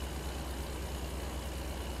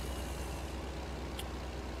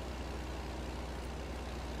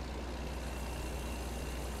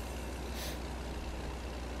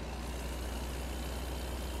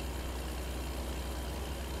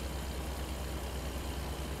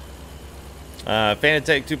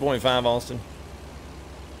 Fanatec 2.5 Austin.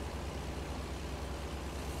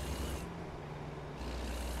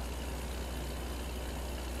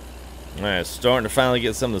 All right, starting to finally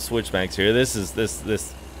get some of the switchbacks here. This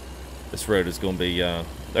road is going to be.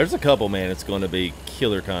 There's a couple, man. It's going to be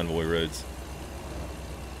killer convoy roads.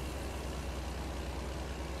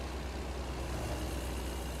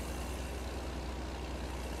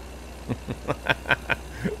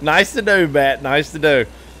 Nice to know, Matt. Nice to know.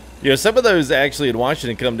 You know, some of those actually in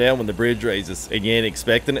Washington come down when the bridge raises, and you ain't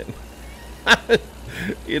expecting it.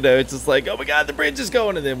 You know, it's just like, oh my God, the bridge is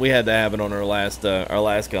going, and then we had to have it on our last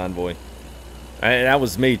convoy. And that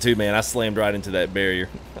was me too, man. I slammed right into that barrier.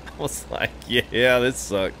 I was like, yeah, this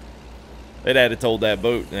sucked. They'd had to told that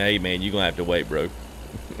boat, hey man, you're gonna have to wait, bro.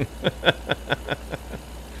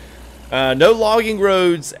 No logging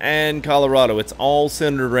roads and Colorado. It's all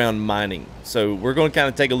centered around mining. So we're going to kind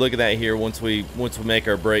of take a look at that here once we make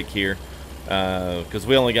our break here, because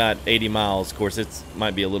we only got 80 miles. Of course, it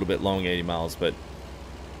might be a little bit long, 80 miles, but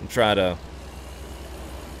we'll try to.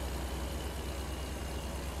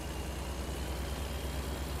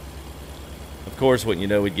 Of course, wouldn't you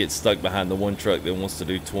know, we'd get stuck behind the one truck that wants to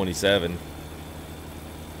do 27.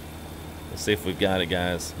 Let's see if we've got it,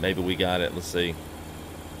 guys. Maybe we got it. Let's see.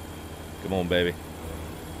 Come on, baby.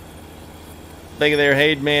 Thank you there,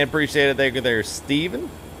 Hayden, man. Appreciate it. Thank you there, Steven.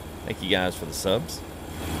 Thank you guys for the subs.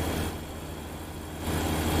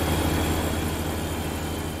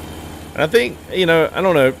 And I think, you know, I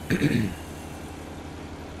don't know.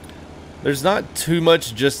 There's not too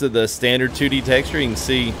much just of the standard 2D texture. You can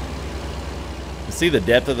see the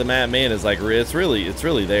depth of the map, man. Is like it's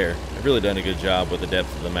really there. I've really done a good job with the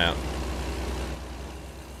depth of the map.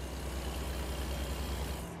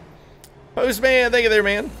 Postman, thank you there,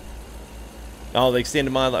 man. Oh, the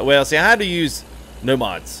extended mod. Well, see, I had to use no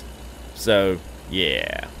mods. So,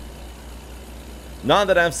 yeah. Not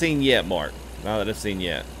that I've seen yet, Mark. Not that I've seen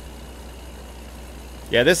yet.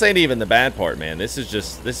 Yeah, this ain't even the bad part, man. This is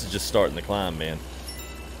just starting the climb, man.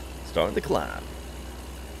 Starting the climb.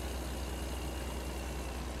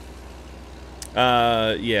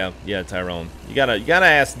 Yeah, Tyrone. You gotta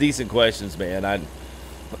ask decent questions, man.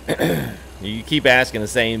 You keep asking the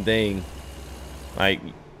same thing. Like,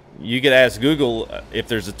 you could ask Google if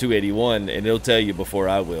there's a 281, and it'll tell you before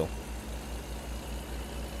I will.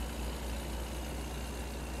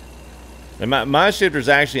 And my shifter's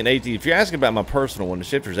actually an 18. If you're asking about my personal one, the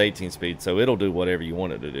shifter's 18 speed, so it'll do whatever you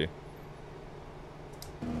want it to do.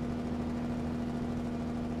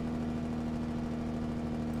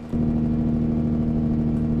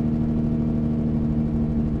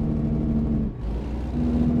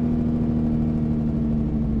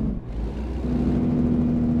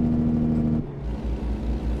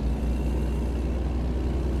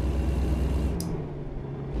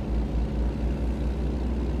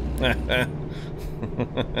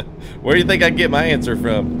 Where do you think I get my answer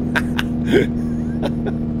from?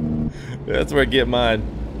 That's where I get mine.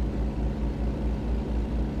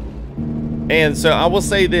 And so I will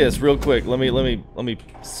say this real quick. Let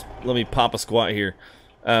me pop a squat here.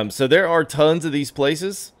 So there are tons of these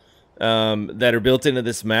places that are built into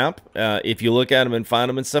this map. If you look at them and find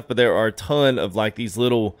them and stuff, but there are a ton of like these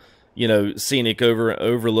little, you know, scenic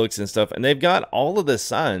overlooks and stuff, and they've got all of the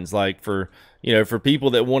signs like for, you know, for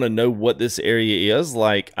people that want to know what this area is.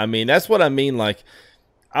 Like, I mean, that's what I mean. Like,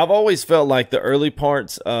 I've always felt like the early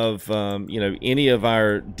parts of, you know, any of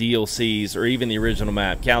our DLCs or even the original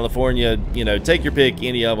map, California, you know, take your pick,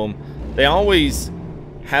 any of them, they always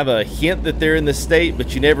have a hint that they're in the state,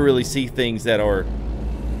 but you never really see things that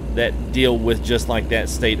deal with just like that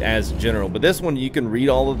state as general. But this one, you can read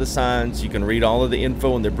all of the signs, you can read all of the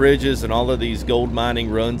info on the bridges and all of these gold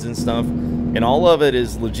mining runs and stuff, and all of it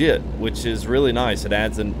is legit, which is really nice. It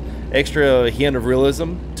adds an extra hint of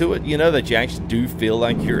realism to it, you know, that you actually do feel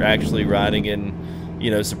like you're actually riding in,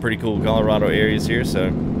 you know, some pretty cool Colorado areas here. So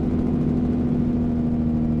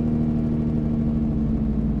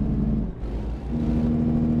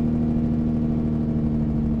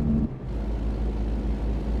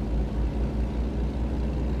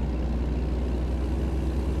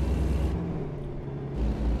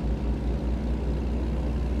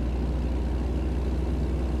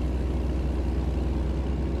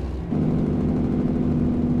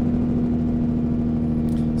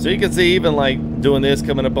you can see even like doing this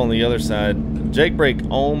coming up on the other side, Jake Brake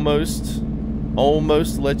almost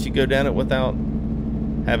lets you go down it without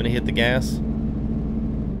having to hit the gas.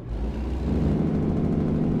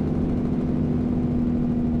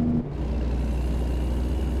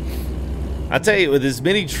 I tell you, with as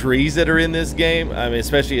many trees that are in this game, I mean,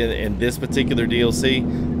 especially in this particular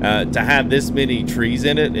DLC, to have this many trees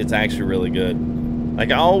in it, it's actually really good. Like,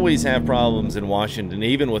 I always have problems in Washington.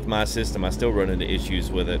 Even with my system, I still run into issues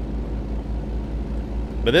with it.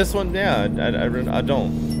 But this one, yeah, I don't.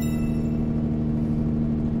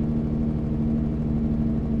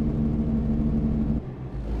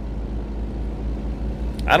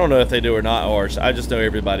 I don't know if they do or not, or I just know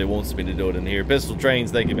everybody wants me to do it in here. Pistol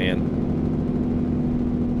Trains, thank you, man.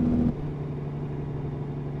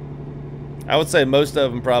 I would say most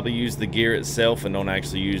of them probably use the gear itself and don't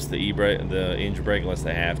actually use the engine brake unless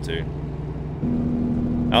they have to. I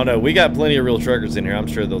don't know. We got plenty of real truckers in here. I'm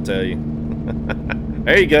sure they'll tell you.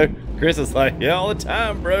 There you go. Chris is like, yeah, all the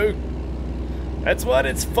time, bro. That's what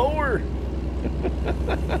it's for.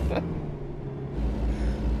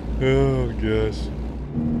 Oh, gosh.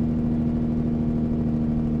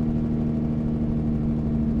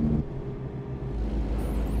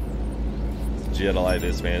 Jet, I like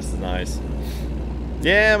this, man. This is nice.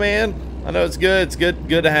 Yeah, man. I know it's good. It's good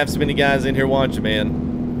to have so many guys in here watching,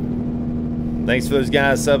 man. Thanks for those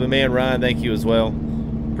guys subbing, man. Ryan, thank you as well.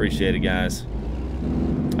 Appreciate it, guys.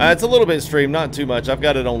 It's a little bit streamed, not too much. I've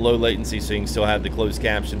got it on low latency, so you can still have the closed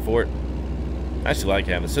caption for it. I actually like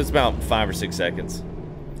having it. So it's about 5 or 6 seconds.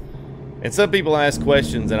 And some people ask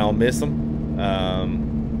questions, and I'll miss them.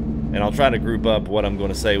 And I'll try to group up what I'm going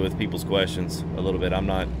to say with people's questions a little bit. I'm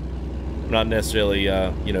not necessarily,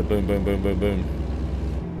 you know, boom, boom, boom, boom, boom.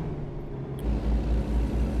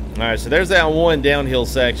 All right, so there's that one downhill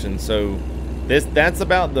section. So that's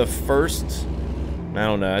about the first, I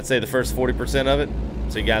don't know, I'd say the first 40% of it.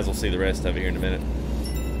 So you guys will see the rest of it here in a minute.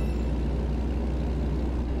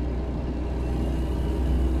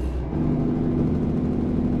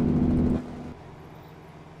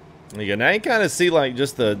 There you go. Now you kind of see like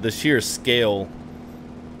just the sheer scale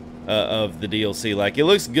of the DLC. Like, it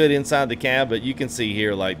looks good inside the cab, but you can see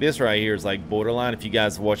here, like, this right here is like borderline. If you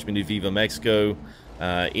guys watch me do Viva Mexico,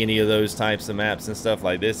 any of those types of maps and stuff,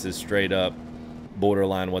 like, this is straight up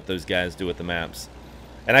borderline what those guys do with the maps.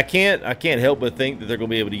 And I can't help but think that they're going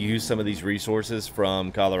to be able to use some of these resources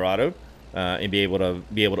from Colorado and be able to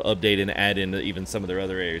update and add in even some of their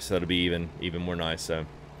other areas, so it'll be even more nice. So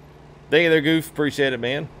thank you there, Goof. Appreciate it,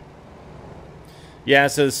 man. Yeah,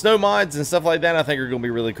 so the snow mods and stuff like that, I think are going to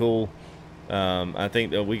be really cool. I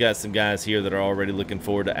think that we got some guys here that are already looking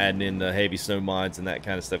forward to adding in the heavy snow mods and that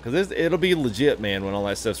kind of stuff, because it'll be legit, man, when all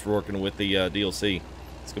that stuff's working with the DLC.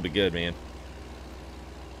 It's going to be good, man.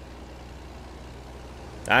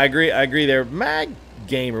 I agree there. Mag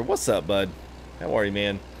Gamer, what's up, bud? How are you,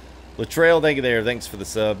 man? Latrell, thank you there. Thanks for the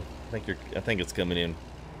sub. I think it's coming in.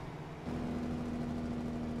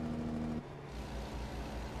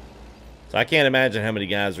 So I can't imagine how many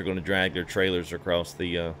guys are going to drag their trailers across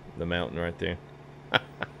the mountain right there.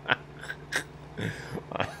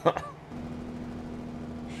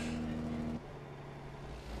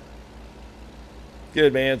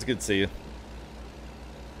 Good, man. It's good to see you.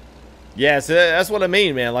 Yeah, so that's what I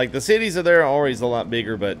mean, man. Like, the cities are there are always a lot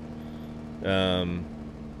bigger, but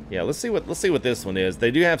yeah, let's see what this one is.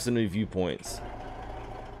 They do have some new viewpoints.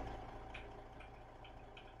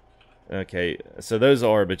 Okay, so those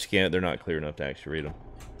are, but they're not clear enough to actually read them.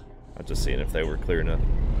 I'm just seeing if they were clear enough.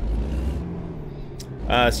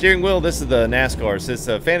 Steering wheel, this is the NASCAR. So it's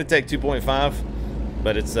a Fanatec 2.5,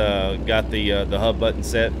 but it's got the hub button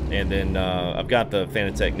set, and then I've got the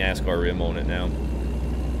Fanatec NASCAR rim on it now.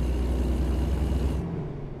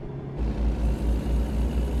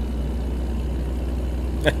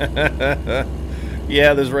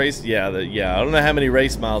 Yeah, there's race. Yeah, I don't know how many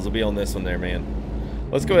race miles will be on this one there, man.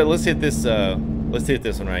 Let's go ahead. Let's hit this. Let's hit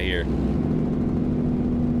this one right here.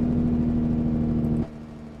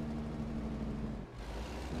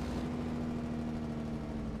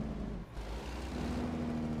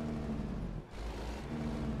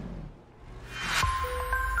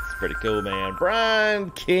 It's pretty cool, man.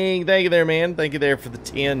 Brian King, thank you there, man. Thank you there for the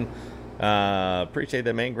 10. Appreciate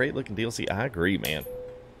that, man. Great looking DLC. I agree, man.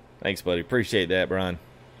 Thanks, buddy. Appreciate that, Brian.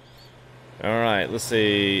 All right, let's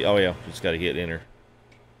see. Oh yeah, just got to hit enter.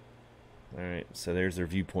 All right, so there's their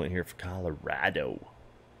viewpoint here for Colorado.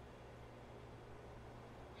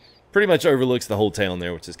 Pretty much overlooks the whole town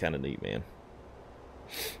there, which is kind of neat, man.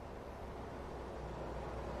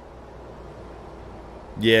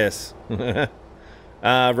 Yes.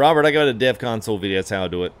 Robert, I got a dev console video. That's how I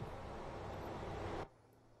do it.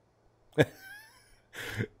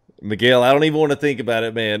 Miguel, I don't even want to think about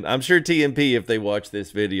it, man. I'm sure TMP, if they watch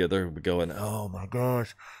this video, they're going, oh my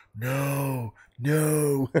gosh, no.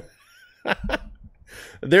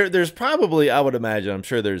 There's probably, I would imagine, I'm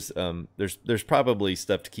sure there's probably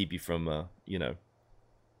stuff to keep you from you know,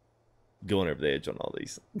 going over the edge on all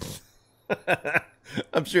these.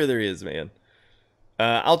 I'm sure there is, man.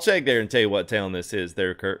 I'll check there and tell you what town this is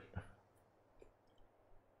there, Kurt.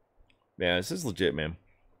 Yeah, this is legit, man.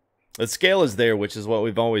 The scale is there, which is what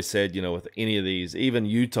we've always said, you know, with any of these. Even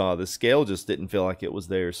Utah, the scale just didn't feel like it was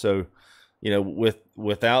there. So, you know,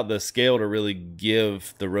 without the scale to really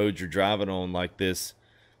give the road you're driving on like this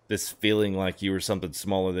feeling like you were something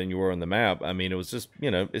smaller than you were on the map, I mean, it was just, you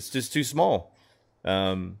know, it's just too small.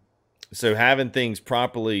 So having things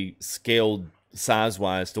properly scaled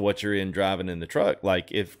size-wise to what you're in driving in the truck, like,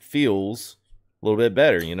 it feels a little bit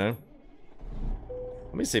better, you know?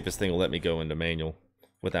 Let me see if this thing will let me go into manual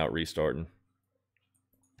without restarting.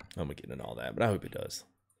 I'm gonna get into all that, but I hope it does.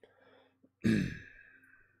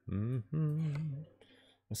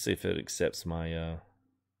 Let's see if it accepts my yeah,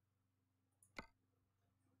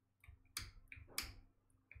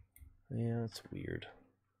 it's weird.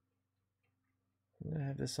 I'm gonna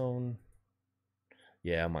have this on.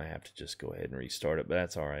 Yeah, I might have to just go ahead and restart it, but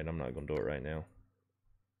that's all right. I'm not gonna do it right now.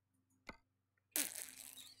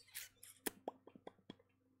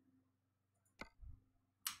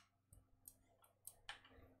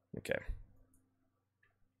 Okay.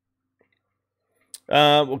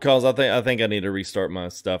 Because I think I need to restart my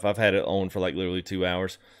stuff. I've had it on for like literally 2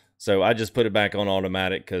 hours, so I just put it back on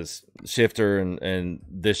automatic because shifter and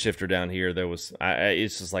this shifter down here, there was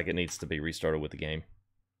it's just like it needs to be restarted with the game.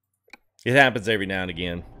 It happens every now and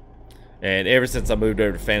again, and ever since I moved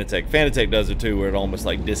over to Fanatec, Fanatec does it too, where it almost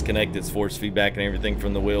like disconnects its force feedback and everything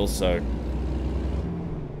from the wheels. So.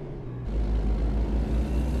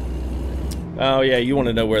 Oh, yeah, you want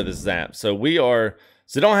to know where this is at. So we are,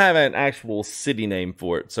 so don't have an actual city name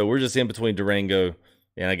for it. So we're just in between Durango,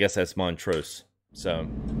 and I guess that's Montrose. So.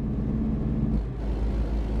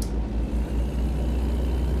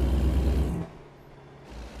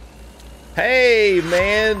 Hey,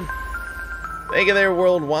 man. Thank you there,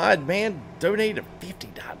 Worldwide. Man, donated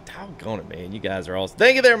 $50. Doggone it, man. You guys are awesome.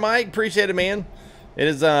 Thank you there, Mike. Appreciate it, man. It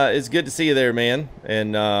is it's good to see you there, man,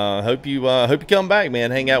 and hope you come back, man.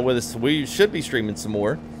 Hang out with us. We should be streaming some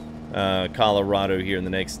more Colorado here in the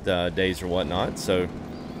next days or whatnot. So,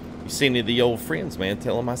 you see any of the old friends, man?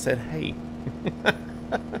 Tell them I said hey.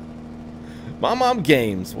 My Mom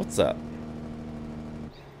Games, what's up?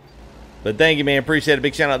 But thank you, man. Appreciate it.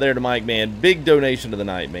 Big shout out there to Mike, man. Big donation of the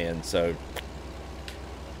night, man. So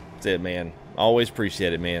that's it, man. Always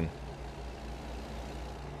appreciate it, man.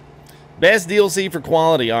 Best DLC for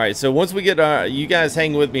quality. All right, so once we get you guys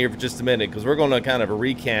hang with me here for just a minute, because we're going to kind of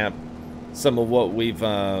recap some of what we've,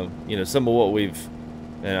 you know, some of what we've,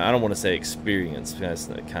 I don't want to say experienced. That's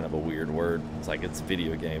kind of a weird word. It's like it's a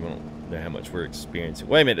video game. I don't know how much we're experiencing.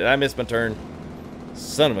 Wait a minute, did I miss my turn?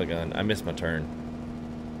 Son of a gun, I missed my turn.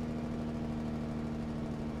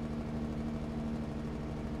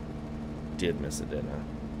 Did miss it, didn't I?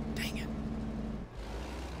 Dang it.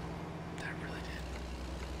 I really did.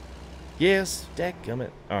 Yes, dadgummit.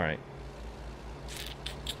 Alright.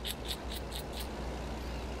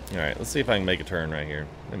 Alright, let's see if I can make a turn right here.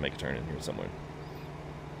 Let me make a turn in here somewhere.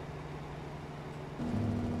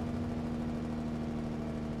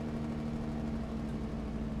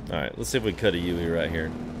 Alright, let's see if we can cut a Yui right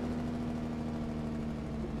here.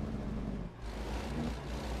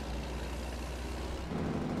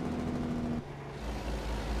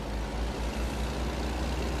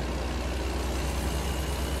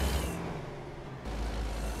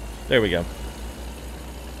 There we go.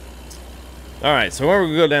 Alright, so we're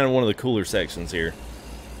going to go down to one of the cooler sections here.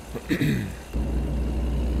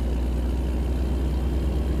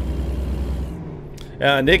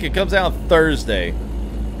 Nick, it comes out Thursday.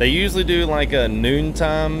 They usually do like a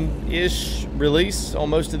noontime-ish release on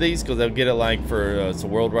most of these because they'll get it like for it's a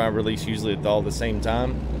worldwide release usually at all the same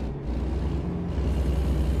time.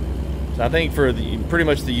 So I think for pretty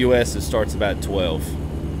much the US it starts about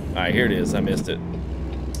 12. Alright, here it is. I missed it.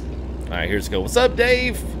 Alright, here's go. What's up,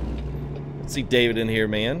 Dave? Let's see David in here,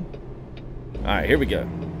 man. Alright, here we go.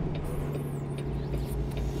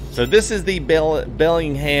 So this is the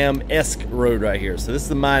Bellingham-esque road right here. So this is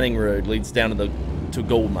the mining road, leads down to a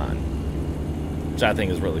gold mine, which I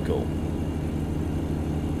think is really cool.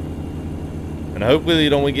 And hopefully you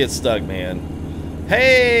don't get stuck, man.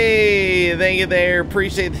 Hey, thank you there.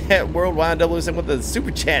 Appreciate that, Worldwide 007 with the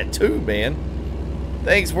super chat too, man.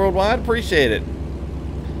 Thanks, Worldwide. Appreciate it.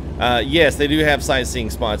 Yes, they do have sightseeing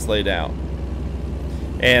spots laid out.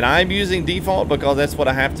 And I'm using default because that's what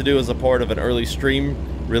I have to do as a part of an early stream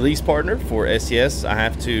release partner for SES. I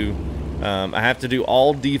have to do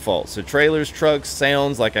all default. So trailers, trucks,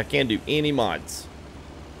 sounds, like I can't do any mods.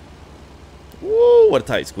 Woo, what a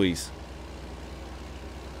tight squeeze.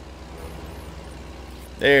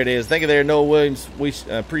 There it is. Thank you there, Noah Williams. We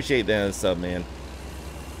appreciate that sub, man.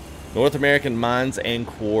 North American Mines and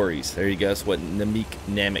Quarries. There you go. That's what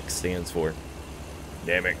NAMIC stands for.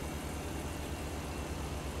 NAMIC.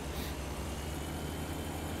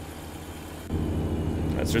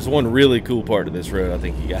 So there's one really cool part of this road I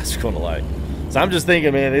think you guys are going to like. So I'm just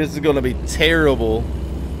thinking, man, this is going to be terrible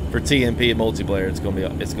for TMP and multiplayer. It's going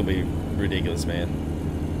to be ridiculous, man.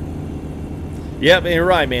 Yep, you're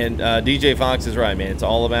right, man. DJ Fox is right, man. It's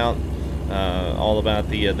all about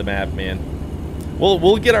the map, man.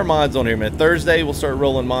 We'll get our mods on here, man. Thursday we'll start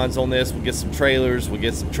rolling mods on this. We'll get some trailers. We'll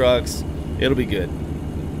get some trucks. It'll be good.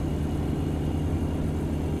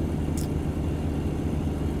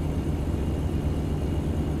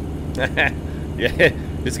 Yeah,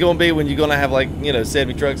 it's gonna be when you're gonna have like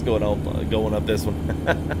 70 trucks going up this one.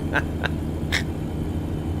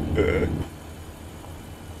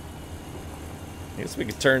 Guess we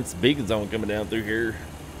could turn some beacons on coming down through here.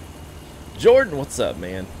 Jordan, what's up,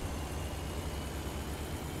 man?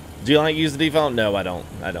 Do you like use the default? No, I don't.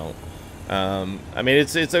 I mean,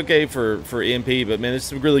 it's okay for MP, but man, there's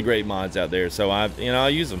some really great mods out there, so I'll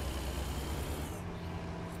use them.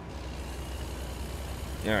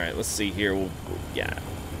 All right, let's see here. Yeah.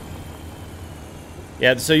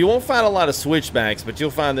 So you won't find a lot of switchbacks, but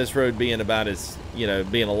you'll find this road being about as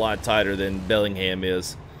being a lot tighter than Bellingham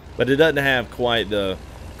is, but it doesn't have quite the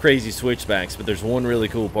crazy switchbacks. But there's one really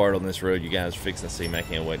cool part on this road you guys are fixing to see. Man, I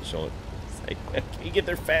can't wait to show it. Can you get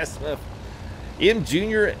there fast enough? M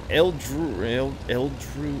Junior Eldruix,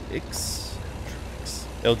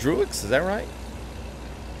 is that right?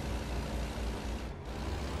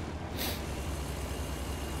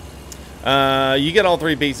 You get all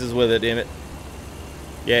 3 pieces with it, Emmett.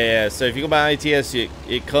 Yeah. So if you go buy ITS,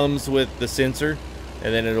 it comes with the sensor,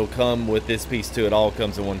 and then it'll come with this piece too. It all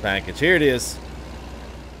comes in one package. Here it is.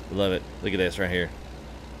 Love it. Look at this right here.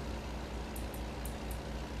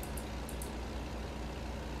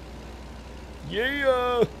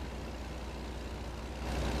 Yeah.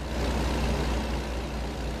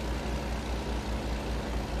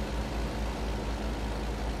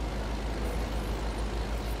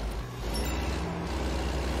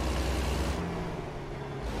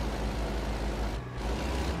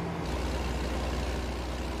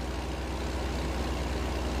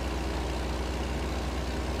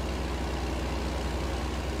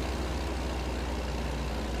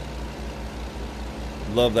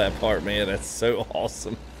 Love that part, man. That's so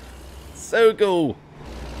awesome. So cool.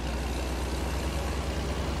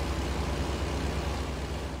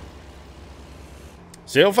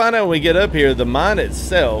 So you'll find out when we get up here, the mine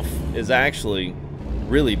itself is actually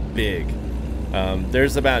really big.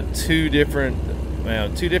 There's about two different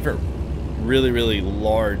really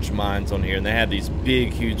large mines on here, and they have these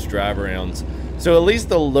big, huge drive arounds. So at least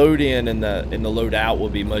the load in and the load out will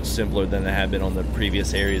be much simpler than they have been on the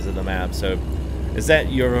previous areas of the map. So is that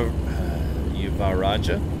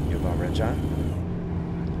Yuvaraja?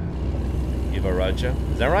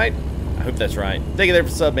 Is that right? I hope that's right. Thank you there for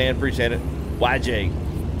sub, man. Appreciate it. YJ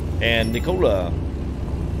and Nikola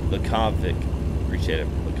Lakovic. Appreciate it.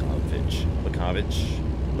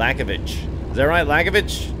 Lakovic. Is that right?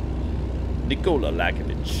 Lakovic? Nikola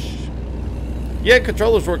Lakovic. Yeah,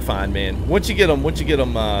 controllers work fine, man. Once you get them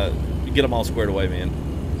all squared away, man.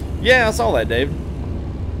 Yeah, I saw that, Dave.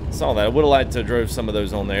 Saw that. I would have liked to have drove some of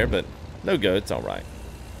those on there, but no go. It's all right.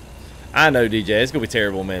 I know, DJ. It's gonna be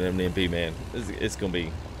terrible, man. MNP, man. It's gonna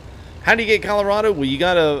be. How do you get Colorado? Well, you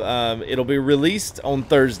gotta. It'll be released on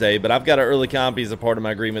Thursday, but I've got an early copy as a part of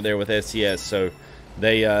my agreement there with SCS. So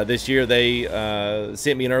they this year they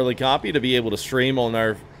sent me an early copy to be able to stream on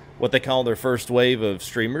our what they call their first wave of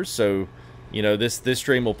streamers. So, you know, this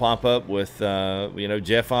stream will pop up with you know,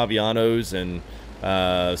 Jeff Aviano's and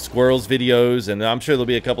Squirrel's videos, and I'm sure there'll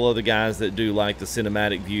be a couple other guys that do like the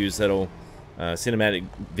cinematic views that'll cinematic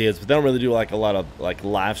vids, but they don't really do like a lot of like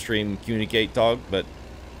live stream communicate talk, but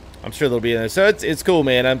I'm sure they'll be in there. So it's cool,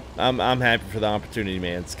 man. I'm happy for the opportunity,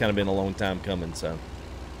 man. It's kind of been a long time coming. So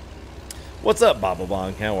what's up, Baba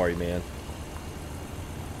Bong? How are you, man?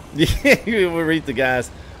 Yeah, we read the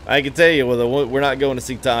guys. I can tell you, well, we're not going to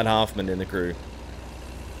see Todd Hoffman in the crew.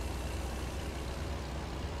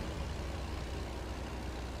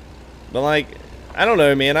 But like, I don't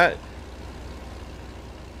know, man. I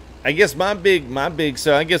guess my big.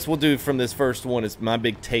 So I guess we'll do from this first one is my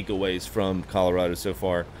big takeaways from Colorado so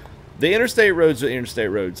far. The interstate roads are interstate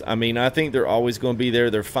roads. I mean, I think they're always going to be there.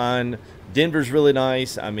 They're fine. Denver's really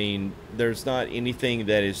nice. I mean, there's not anything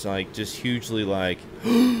that is like just hugely like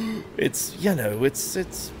it's, you know, it's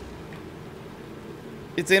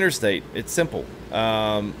interstate. It's simple.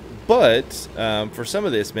 But for some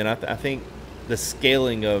of this, man, I think the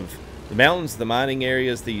scaling of the mountains, the mining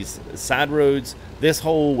areas, these side roads, this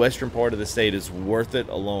whole western part of the state is worth it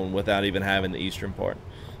alone without even having the eastern part.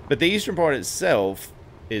 But the eastern part itself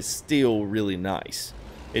is still really nice.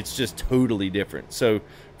 It's just totally different. So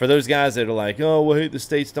for those guys that are like, oh, well, I hate the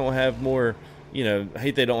states don't have more, you know, I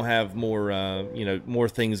hate they don't have more, you know, more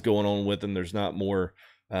things going on with them. There's not more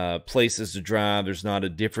places to drive. There's not a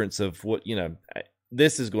difference of what, you know,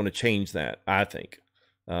 this is going to change that, I think.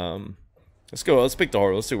 Let's go. Let's pick the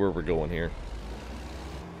heart. Let's see where we're going here.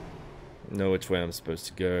 Know which way I'm supposed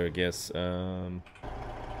to go, I guess. I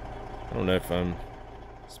don't know if I'm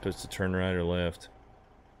supposed to turn right or left.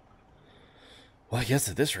 Well, I guess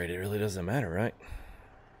at this rate, it really doesn't matter, right?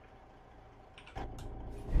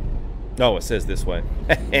 Oh, it says this way.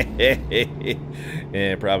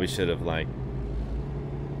 Yeah, probably should have, like...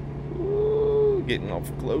 Ooh, getting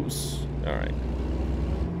awful close. All right.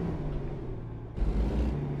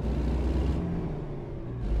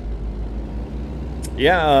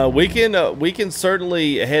 Yeah, we can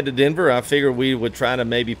certainly head to Denver. I figured we would try to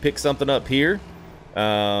maybe pick something up here.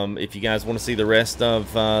 If you guys want to see the rest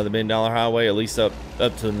of the $1 Million Highway, at least up to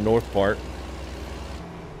the north part.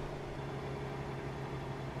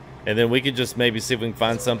 And then we could just maybe see if we can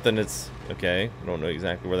find something that's... Okay, I don't know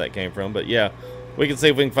exactly where that came from, but yeah. We can see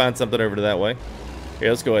if we can find something over to that way. Here,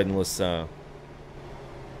 let's go ahead and let's... Nah,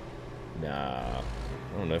 I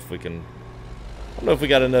don't know if we can... I don't know if we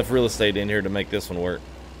got enough real estate in here to make this one work.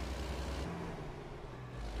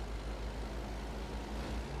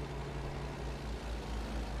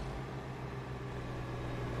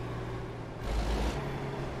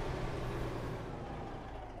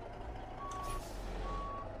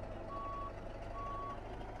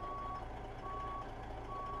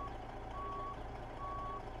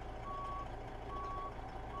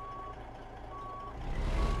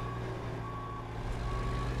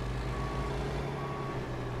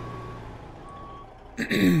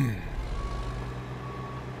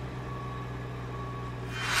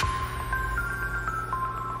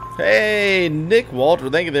 Hey, Nick Walter,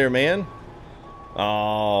 thank you there, man.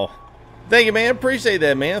 Oh, thank you, man. Appreciate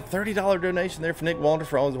that, man. $30 donation there for Nick Walter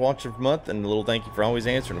for always watching for a month, and a little thank you for always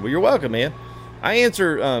answering. Well, you're welcome, man. I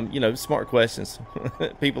answer, you know, smart questions.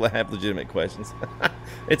 People that have legitimate questions.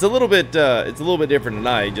 It's a little bit different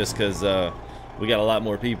tonight, just because we got a lot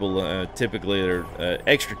more people typically that are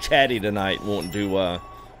extra chatty tonight, wanting to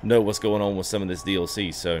know what's going on with some of this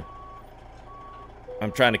DLC. So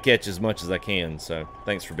I'm trying to catch as much as I can, so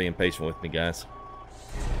thanks for being patient with me, guys.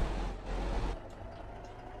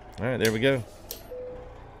 All right, there we go.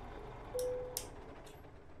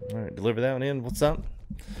 All right, deliver that one in. What's up?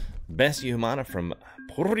 Best Humana from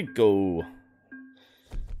Puerto Rico.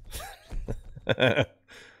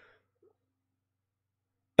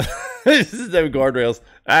 This is no guardrails.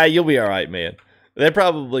 You'll be all right, man. They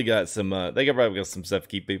probably got some. They probably got some stuff to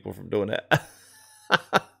keep people from doing that.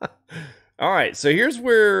 All right, so here's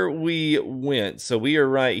where we went. So we are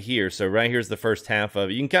right here. So right here's the first half of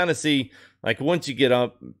it. You can kind of see, like, once you get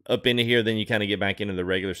up into here, then you kind of get back into the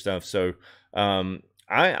regular stuff. So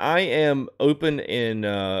I am open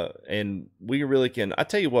and we really can. I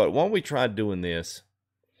tell you what, why don't we try doing this?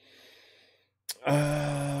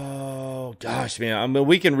 Oh gosh, man! I mean,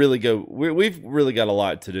 we can really go. We've really got a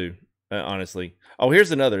lot to do, honestly. Oh, here's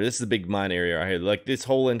another. This is a big mine area right here. Like this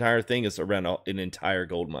whole entire thing is around an entire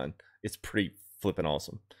gold mine. It's pretty flipping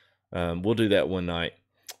awesome. We'll do that one night.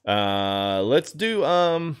 Let's do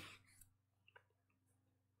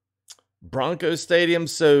Broncos Stadium.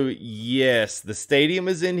 So yes, the stadium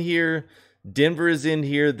is in here. Denver is in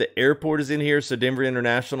here. The airport is in here. So Denver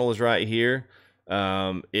International is right here.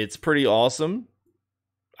 It's pretty awesome,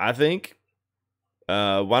 I think.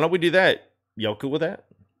 Why don't we do that? Y'all cool with that?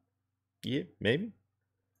 Yeah, maybe.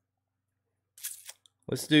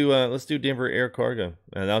 Let's do Denver Air Cargo,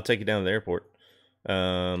 and I'll take you down to the airport.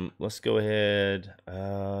 Let's go ahead.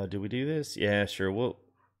 Do we do this? Yeah, sure. We'll.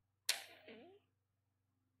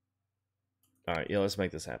 All right, yeah, let's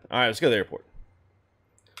make this happen. All right, let's go to the airport.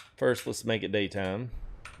 First, let's make it daytime.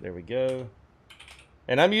 There we go.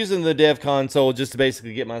 And I'm using the dev console just to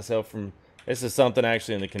basically get myself from. This is something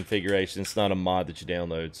actually in the configuration. It's not a mod that you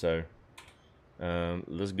download. So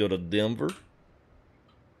let's go to Denver.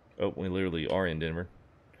 Oh, we literally are in Denver.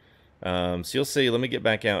 So you'll see. Let me get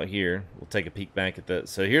back out here. We'll take a peek back at that.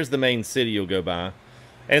 So here's the main city you'll go by.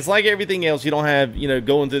 And it's like everything else. You don't have,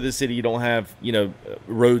 going through the city, you don't have,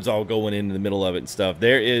 roads all going in the middle of it and stuff.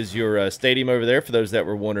 There is your stadium over there for those that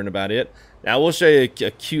were wondering about it. Now, we'll show you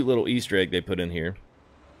a cute little Easter egg they put in here.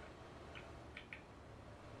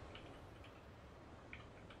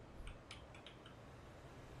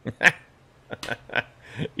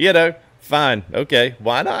 Fine. Okay.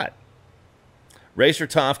 Why not? Racer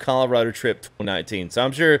Top Colorado Trip 2019. So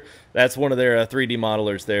I'm sure that's one of their 3D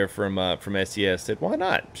modelers there from SES. Said, why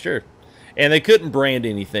not? Sure. And they couldn't brand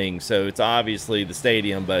anything, so it's obviously the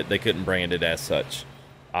stadium, but they couldn't brand it as such,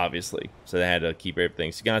 obviously. So they had to keep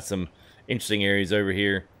everything. So you got some interesting areas over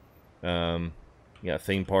here. You got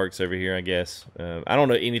theme parks over here, I guess. I don't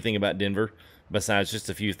know anything about Denver besides just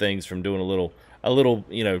a few things from doing a little I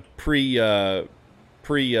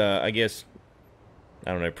guess,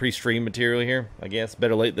 I don't know, pre-stream material here, I guess.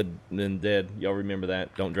 Better late than dead. Y'all remember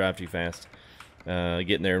that. Don't drive too fast.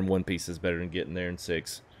 Getting there in one piece is better than getting there in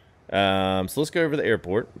 6. So let's go over to the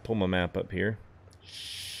airport. Pull my map up here.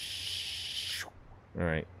 All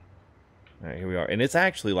right. All right, here we are. And it's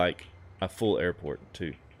actually like a full airport,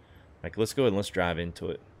 too. Like, let's go ahead and let's drive into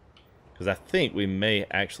it. Because I think we may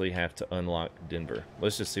actually have to unlock Denver.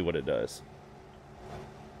 Let's just see what it does.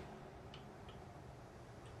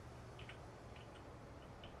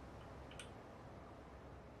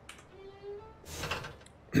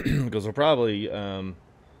 Because we'll probably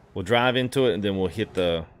we'll drive into it and then we'll hit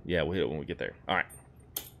the we'll hit it when we get there. All right.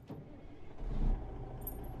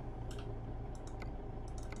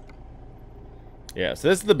 Yeah, so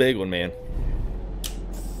this is the big one, man.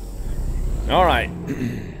 All right.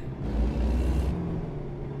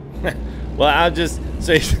 Well, I'll just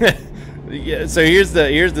say yeah, so here's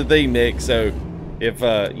the thing, Nick. So if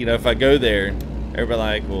if I go there, everybody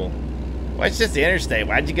like, well, well, it's just the interstate.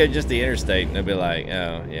 Why'd you go just the interstate? And they'll be like,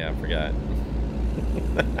 oh, yeah, I forgot.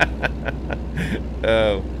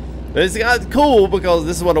 Oh, but it's cool because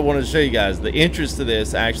this is what I wanted to show you guys. The entrance to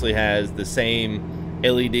this actually has the same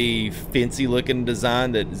LED fancy looking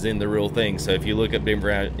design that is in the real thing. So if you look at Denver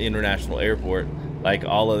International Airport, like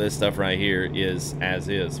all of this stuff right here is as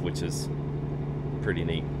is, which is pretty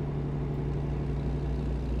neat.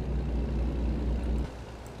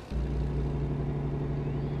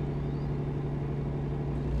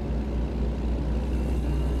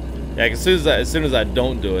 Yeah, as soon as I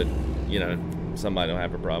don't do it, somebody will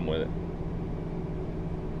have a problem with it.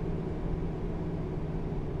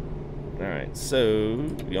 All right, so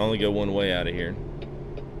you only go one way out of here.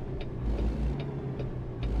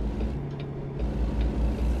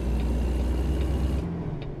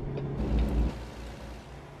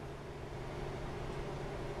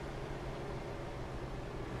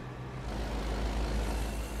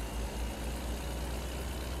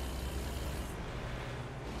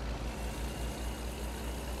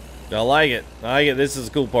 I like it. I like it. This is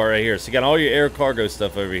the cool part right here. So you got all your air cargo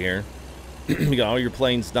stuff over here. You got all your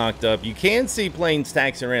planes docked up. You can see planes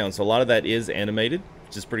taxiing around, so a lot of that is animated,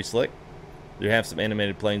 which is pretty slick. You have some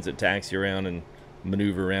animated planes that taxi around and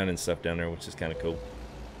maneuver around and stuff down there, which is kind of cool.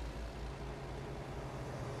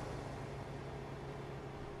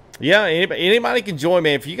 Yeah, anybody can join,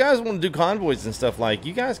 man. If you guys want to do convoys and stuff, like,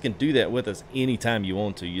 you guys can do that with us anytime you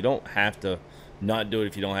want to. You don't have to not do it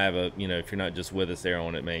if you don't have a, you know, if you're not just with us there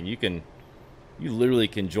on it, man. You literally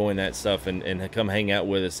can join that stuff and come hang out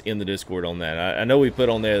with us in the Discord on that. I know we put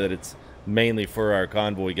on there that it's mainly for our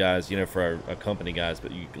convoy guys, you know, for our company guys,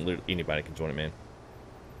 but you can literally, anybody can join it,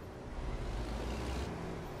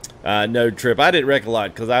 man. No, Trip, I didn't wreck a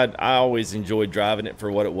lot because I always enjoyed driving it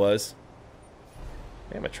for what it was.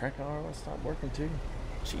 Man, my track ROS stopped working too.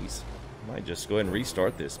 Jeez, I might just go ahead and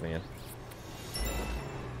restart this, man.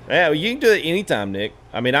 Yeah, well, you can do it anytime, Nick.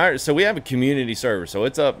 I mean, so we have a community server, so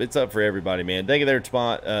it's up for everybody, man. Thank you there,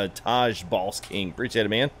 Taj Boss King. Appreciate it,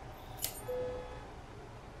 man.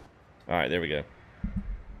 All right, there we go.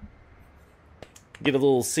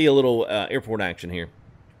 See a little airport action here.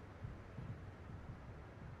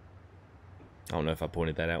 I don't know if I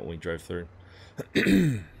pointed that out when we drove through.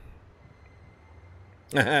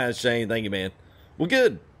 Shane, thank you, man. Well,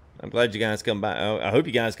 good. I'm glad you guys come back. I hope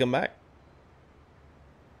you guys come back.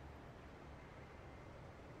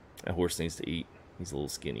 That horse needs to eat. He's a little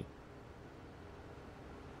skinny.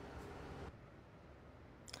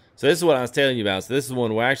 So this is what I was telling you about. So this is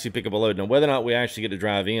when we actually pick up a load. Now, whether or not we actually get to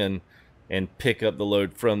drive in and pick up the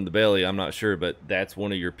load from the belly, I'm not sure, but that's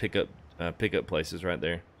one of your pickup places right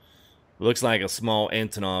there. It looks like a small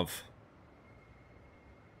Antonov.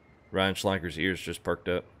 Ryan Schleicher's ears just perked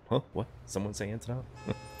up. Huh? What? Someone say Antonov?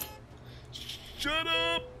 Shut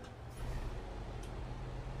up!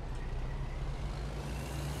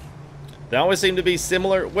 They always seem to be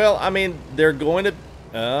similar. Well, I mean, they're going to...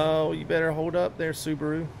 Oh, you better hold up there,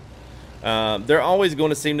 Subaru. They're always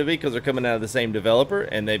going to seem to be, because they're coming out of the same developer,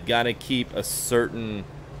 and they've got to keep a certain...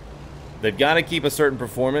 They've got to keep a certain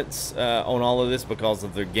performance on all of this because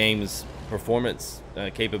of their game's performance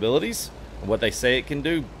capabilities and what they say it can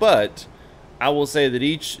do. But I will say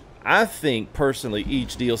that I think personally,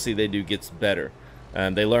 each DLC they do gets better.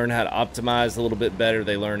 They learn how to optimize a little bit better.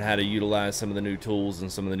 They learn how to utilize some of the new tools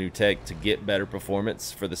and some of the new tech to get better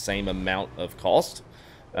performance for the same amount of cost.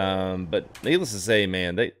 But needless to say,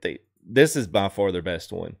 man, this is by far their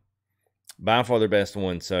best one. By far their best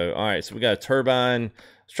one. So, all right, so we got a turbine.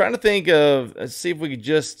 I was trying to think of, let's see if we could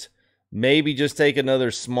just maybe just take another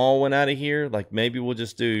small one out of here. Like maybe we'll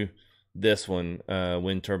just do this one,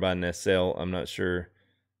 wind turbine SL. I'm not sure.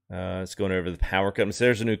 It's going over the power company. So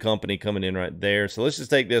there's a new company coming in right there. So let's just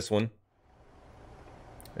take this one,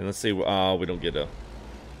 and let's see. Oh, we don't get to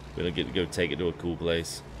go take it to a cool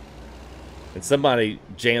place. And somebody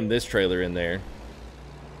jammed this trailer in there.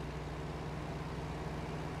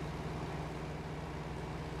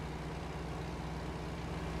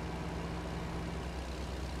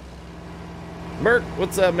 Merc,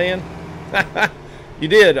 what's up, man? You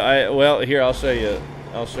did. Well, here I'll show you.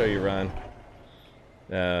 I'll show you, Ryan.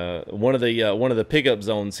 One of the pickup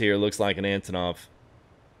zones here looks like an Antonov,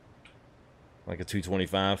 like a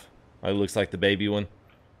 225. It looks like the baby one.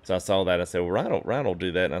 So I saw that. I said, well, Ryan will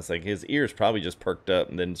do that. And I was like, his ears probably just perked up.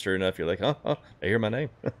 And then sure enough, you're like, oh, they hear my name.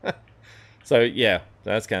 So yeah,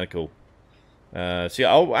 that's kind of cool. So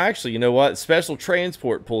yeah, oh, actually, you know what? Special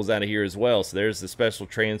transport pulls out of here as well. So there's the special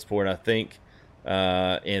transport, I think,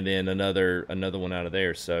 and then another one out of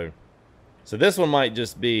there. So this one might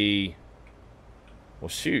just be. Well,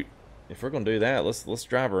 shoot. If we're gonna do that, let's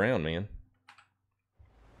drive around, man.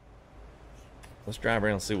 Let's drive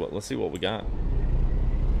around and let's see what we got.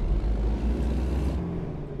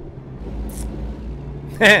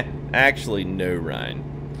 Actually, no, Ryan.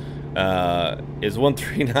 Is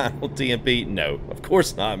 139 on TMP? No, of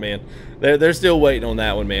course not, man. They're still waiting on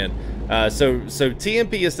that one, man. So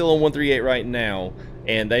TMP is still on 138 right now,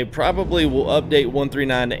 and they probably will update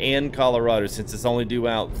 139 and Colorado since it's only due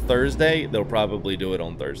out Thursday. They'll probably do it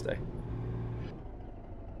on Thursday.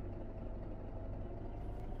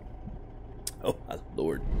 Oh, my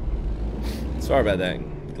Lord. Sorry about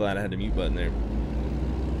that. Glad I had the mute button there.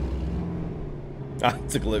 Ah,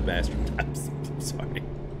 it's a Globemaster. I'm sorry.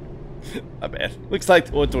 My bad. Looks like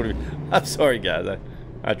the 120. I'm sorry, guys.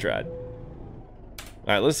 I tried. All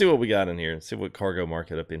right, let's see what we got in here. Let's see what cargo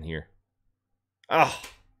market up in here. Oh.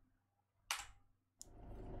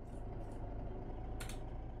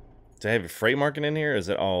 Do I have a freight market in here? Or is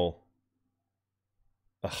it all?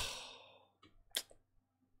 Oh.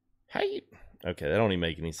 How you? Okay, that don't even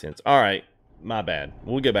make any sense. All right, my bad.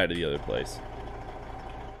 We'll go back to the other place.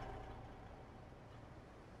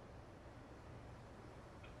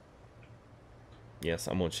 Yes,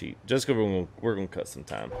 I'm gonna cheat. Just because we're gonna cut some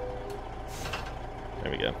time.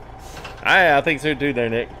 There we go. I think so too, there,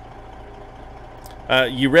 Nick.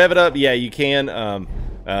 You rev it up, yeah, you can.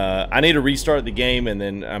 I need to restart the game, and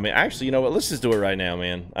then I mean, actually, you know what? Let's just do it right now,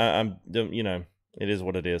 man. I'm, you know, it is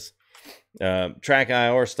what it is. Track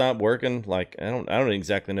IR stopped working. Like I don't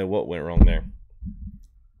exactly know what went wrong there.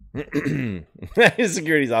 His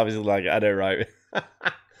security's obviously like I know, right?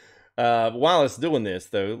 While it's doing this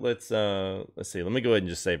though, let's see. Let me go ahead and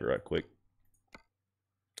just save it right quick.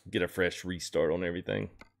 Get a fresh restart on everything.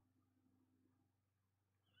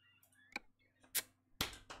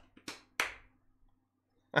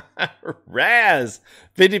 Raz,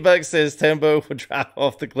 $50 says Tembo will drive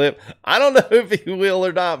off the cliff. I don't know if he will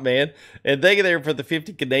or not, man. And thank you there for the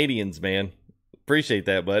 50 Canadians, man. Appreciate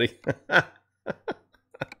that, buddy.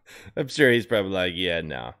 I'm sure he's probably like, yeah,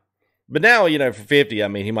 nah. But now, you know, for 50, I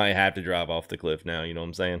mean, he might have to drive off the cliff now. You know what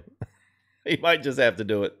I'm saying? He might just have to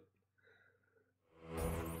do it.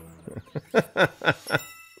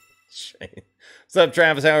 Shane. What's up,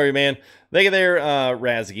 Travis? How are you, man? Thank you there,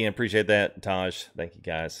 Raz, again. Appreciate that. Taj, thank you,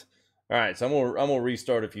 guys. All right, so I'm gonna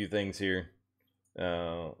restart a few things here.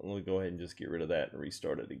 Let me go ahead and just get rid of that and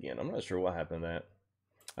restart it again. I'm not sure what happened to that.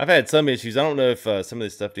 I've had some issues. I don't know if some of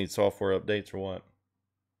this stuff needs software updates or what.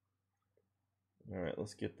 All right,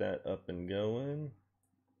 let's get that up and going.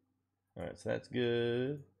 All right, so that's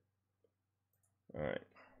good. All right.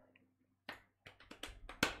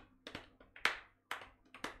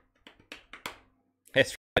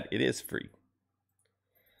 That's right, it is free.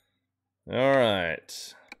 All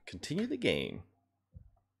right, continue the game.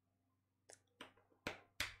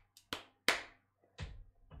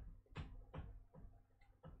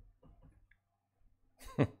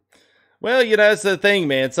 Well, you know, that's the thing,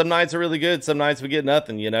 man. Some nights are really good. Some nights we get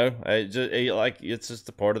nothing, you know. It's just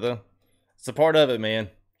a part of it's a part of it, man.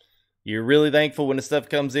 You're really thankful when the stuff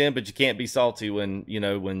comes in, but you can't be salty when, you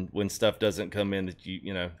know, when stuff doesn't come in that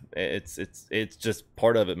you know, it's just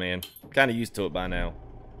part of it, man. Kind of used to it by now.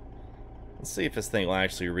 Let's see if this thing will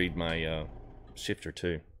actually read my shifter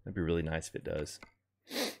too. That'd be really nice if it does.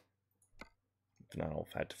 If not, I'll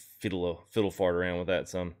have to fiddle fart around with that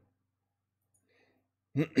some.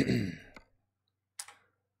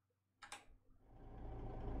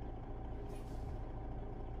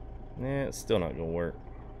 Yeah, it's still not gonna work.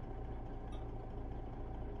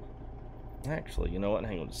 Actually, you know what?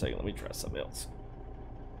 Hang on just a second. Let me try something else.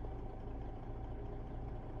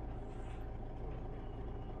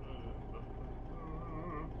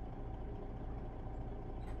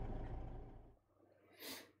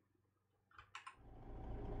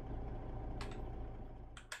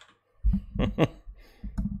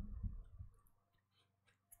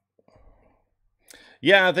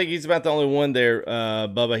 Yeah, I think he's about the only one there,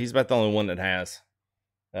 Bubba. He's about the only one that has.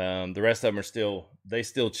 The rest of them are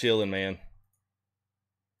still chilling, man.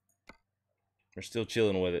 They're still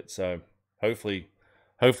chilling with it. So hopefully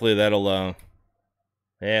that'll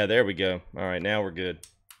yeah, there we go. All right, now we're good.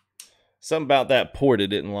 Something about that port it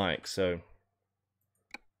didn't like, so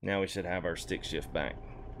now we should have our stick shift back.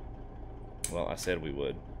 Well, I said we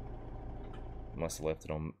would. Must have left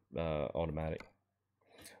it on automatic.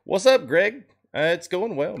 What's up, Greg? It's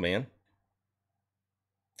going well, man.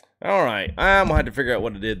 All right, I'm gonna have to figure out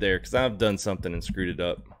what I did there because I've done something and screwed it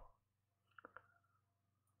up.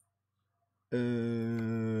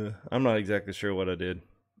 I'm not exactly sure what I did.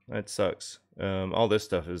 That sucks. All this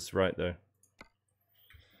stuff is right though.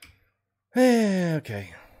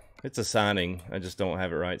 Okay, it's assigning. I just don't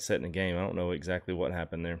have it right set in the game. I don't know exactly what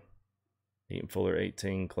happened there. Eaton Fuller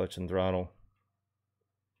 18, clutch and throttle.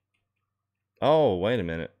 Oh, wait a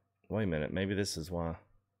minute. Wait a minute. Maybe this is why.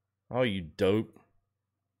 Oh, you dope.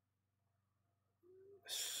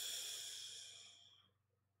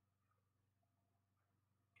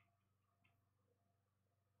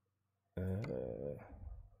 Oh,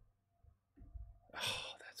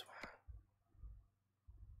 that's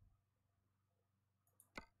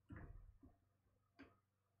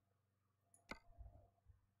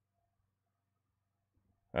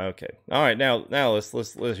why. Okay. All right. Now let's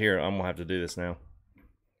hear. I'm gonna have to do this now.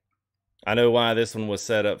 I know why this one was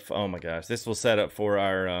set up. Oh my gosh, this was set up for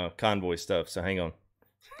our convoy stuff. So hang on.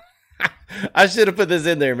 I should have put this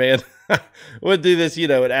in there, man. We'll do this, you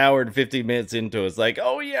know, an hour and 15 minutes into it. It's like,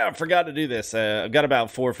 oh yeah, I forgot to do this. I've got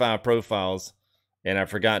about 4 or 5 profiles, and I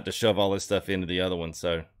forgot to shove all this stuff into the other one.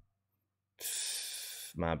 So,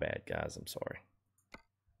 my bad, guys. I'm sorry.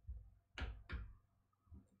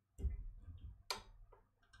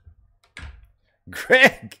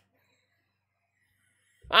 Greg.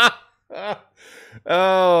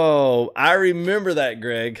 Oh, I remember that,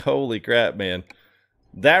 Greg. Holy crap, man.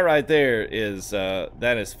 That right there is,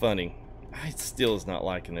 that is funny. I still is not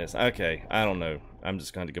liking this. Okay, I don't know. I'm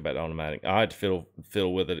just going to go back to automatic. I had to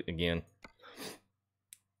fiddle with it again.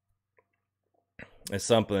 It's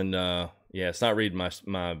something, yeah, it's not reading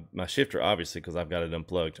my shifter, obviously, because I've got it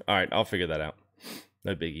unplugged. All right, I'll figure that out.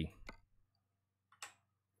 No biggie.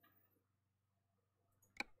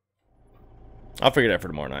 I'll figure it out for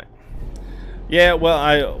tomorrow night. Yeah,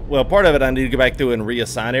 well, part of it I need to go back through and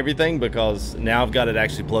reassign everything because now I've got it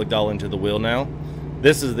actually plugged all into the wheel now.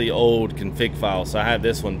 This is the old config file, so I have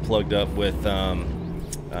this one plugged up with,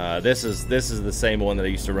 this is the same one that I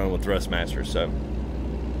used to run with Thrustmaster, so.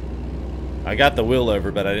 I got the wheel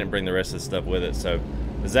over, but I didn't bring the rest of the stuff with it, so.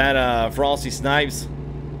 Is that, Frosty Snipes?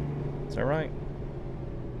 Is that right?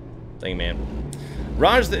 Thank you, man.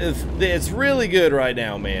 Raj, it's really good right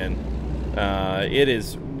now, man. It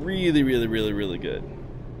is really, really, really, really good.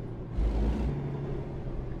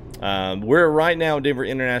 We're right now at Denver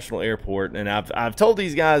International Airport, and I've told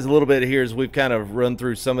these guys a little bit here as we've kind of run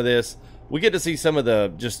through some of this. We get to see some of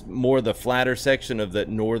the just more of the flatter section of that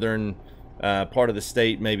northern part of the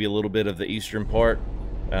state, maybe a little bit of the eastern part.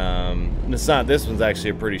 It's not. This one's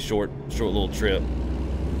actually a pretty short little trip.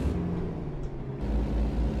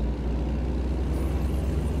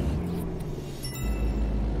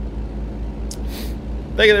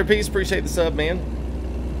 Thank you there, Peace. Appreciate the sub, man.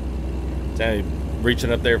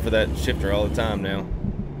 Reaching up there for that shifter all the time now.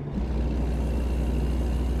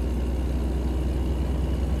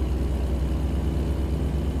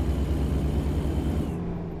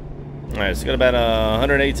 Alright, so got about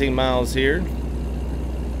 118 miles here.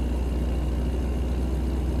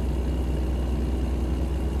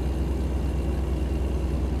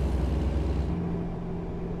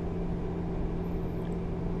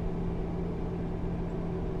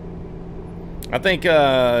 I think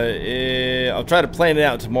I'll try to plan it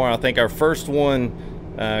out tomorrow. I think our first one,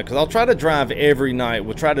 because I'll try to drive every night.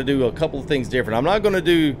 We'll try to do a couple of things different. I'm not going to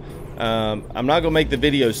do, I'm not going to make the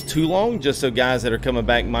videos too long, just so guys that are coming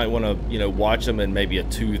back might want to, you know, watch them in maybe a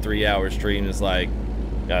 2-3 hour stream is like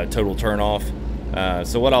a total turn off.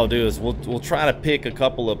 So what I'll do is we'll try to pick a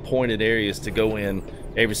couple of pointed areas to go in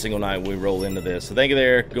every single night when we roll into this. So thank you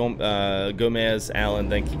there, Gomez, Alan.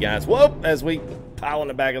 Thank you guys. Whoop, as we pile in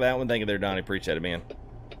the back of that one. Thank you there, Donnie. Appreciate it, man.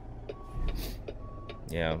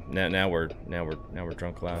 Yeah, now we're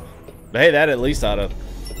drunk live. But hey, that at least ought to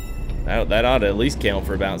at least count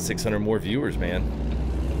for about 600 more viewers, man.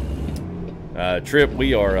 Trip,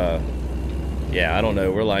 we are yeah, I don't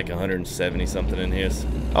know, we're like 170 something in his.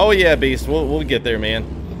 Oh yeah, Beast, we'll get there,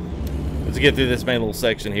 man. Let's get through this main little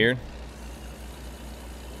section here.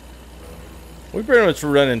 We pretty much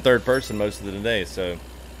run in third person most of the day, so.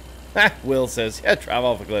 Will says, yeah, drive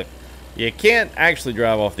off a cliff. You can't actually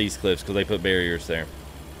drive off these cliffs because they put barriers there.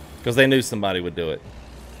 Because they knew somebody would do it.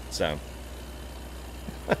 So.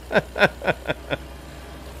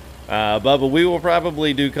 Bubba, we will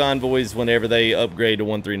probably do convoys whenever they upgrade to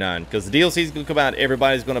 139. Because the DLC is going to come out,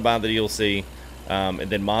 everybody's going to buy the DLC. And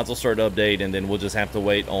then mods will start to update, and then we'll just have to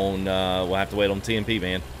wait on, TMP,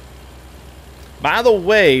 man. By the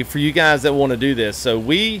way, for you guys that want to do this, so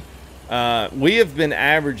we have been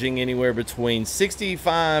averaging anywhere between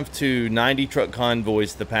 65 to 90 truck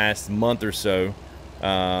convoys the past month or so,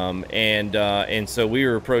 and so we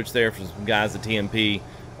were approached there from some guys at TMP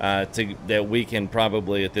that we can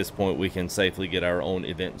probably at this point we can safely get our own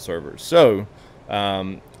event servers. So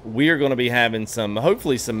we are going to be having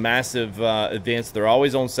hopefully some massive events. They're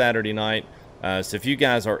always on Saturday night, so if you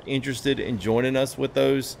guys are interested in joining us with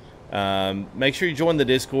those. Make sure you join the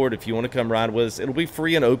Discord if you want to come ride with us. It'll be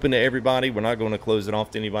free and open to everybody. We're not going to close it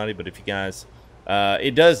off to anybody, but if you guys,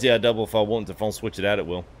 it does, yeah, double if I want. If I'll switch it out, it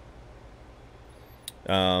will.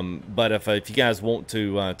 But if you guys want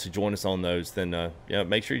to join us on those, then yeah,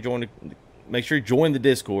 make sure you join the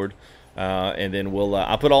Discord, and then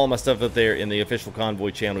I'll put all of my stuff up there in the official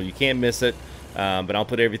Convoy channel. You can't miss it, but I'll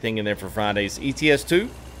put everything in there for Fridays, ETS 2,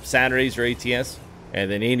 Saturdays are ATS, and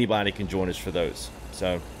then anybody can join us for those.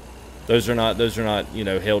 So. Those are not, you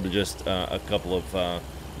know, held to just a couple of,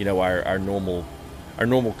 you know, our normal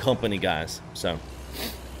company guys. So,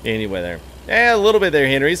 anyway, there, yeah, a little bit there,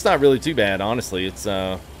 Henry. It's not really too bad, honestly. It's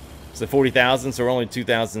a 40,000, so we're only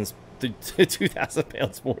 2,000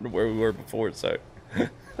 pounds more than where we were before. So,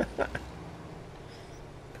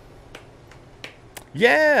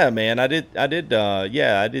 yeah, man, I did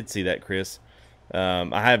see that, Chris.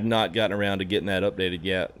 I have not gotten around to getting that updated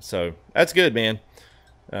yet, so that's good, man.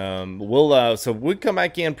 So we'll come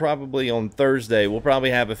back in probably on Thursday. We'll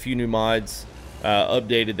probably have a few new mods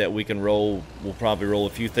updated that we can roll. We'll probably roll a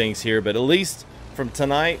few things here, but at least from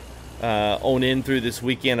tonight, on in through this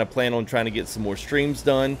weekend. I plan on trying to get some more streams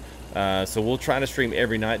done. So we'll try to stream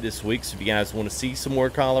every night this week. So if you guys want to see some more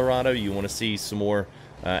Colorado, you want to see some more,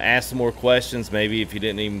 ask some more questions, maybe if you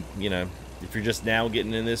didn't even, you know, if you're just now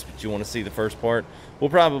getting in this, but you want to see the first part, we'll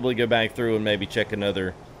probably go back through and maybe check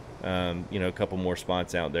another, you know, a couple more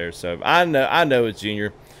spots out there. So I know it's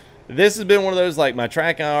Junior. This has been one of those, like, my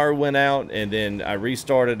track hour went out and then I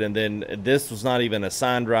restarted, and then this was not even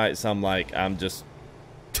assigned right. So I'm like, I'm just,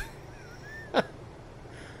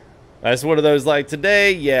 that's one of those, like,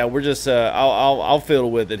 today, yeah, we're just, I'll fiddle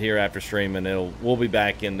with it here after streaming. We'll be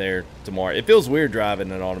back in there tomorrow. It feels weird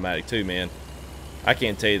driving an automatic too, man. I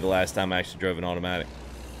can't tell you the last time I actually drove an automatic.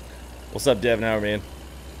 What's up, Devin Howard, man?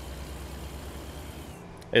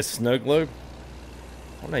 It's Snow Globe.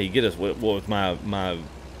 I don't know how you get us with my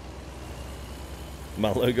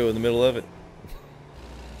logo in the middle of it.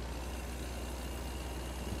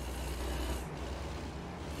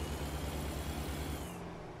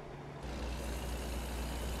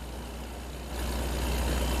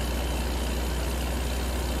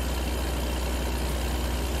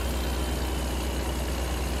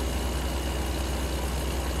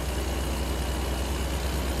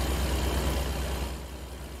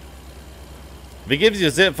 If it gives you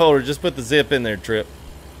a zip folder, just put the zip in there, Trip.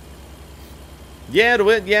 Yeah,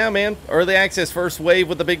 yeah, man. Early access first wave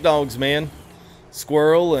with the big dogs, man.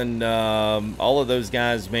 Squirrel and all of those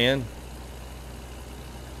guys, man.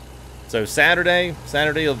 So Saturday,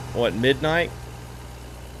 what, midnight?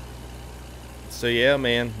 So yeah,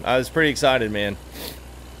 man, I was pretty excited, man.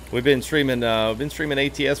 We've been streaming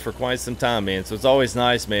ATS for quite some time, man. So it's always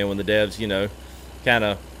nice, man, when the devs, you know, kind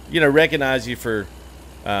of, you know, recognize you for,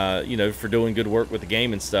 you know, for doing good work with the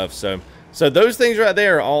game and stuff. So those things right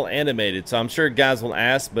there are all animated. So I'm sure guys will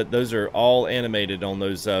ask, but those are all animated on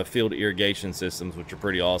those field irrigation systems, which are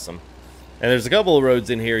pretty awesome. And there's a couple of roads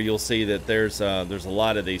in here. You'll see that there's a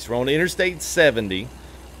lot of these. We're on Interstate 70.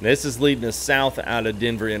 This is leading us south out of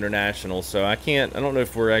Denver International. So I don't know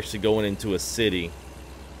if we're actually going into a city,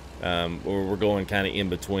 or we're going kind of in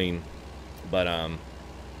between. But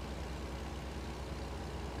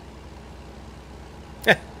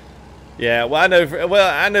yeah, well,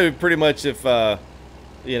 I know pretty much if,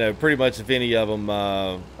 you know, if any of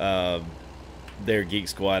them, they're Geek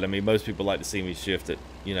Squad. I mean, most people like to see me shift it,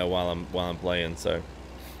 you know, while I'm playing. So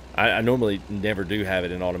I normally never do have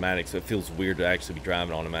it in automatic, so it feels weird to actually be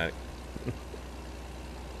driving automatic.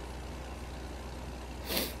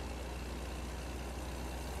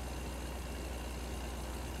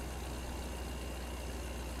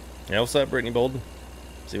 Yeah, what's up, Brittany Bolden?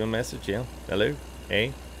 See my message? Yeah. Hello.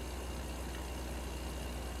 Hey.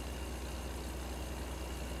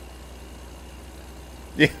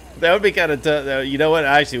 Yeah, that would be kind of tough. You know what?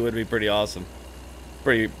 Actually, would be pretty awesome.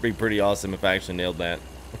 Be pretty awesome if I actually nailed that.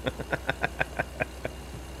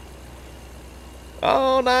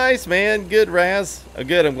 Oh, nice, man. Good, Raz. Oh,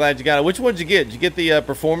 good. I'm glad you got it. Which ones did you get? Did you get the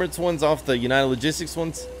performance ones off the United Logistics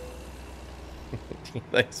ones?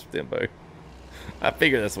 Thanks, Timbo. I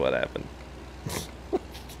figured that's what happened.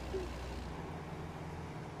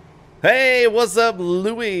 Hey, what's up,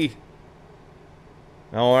 Louie?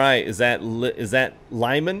 All right, is that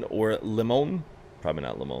Lyman or Limon? Probably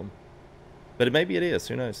not Limon, but maybe it is.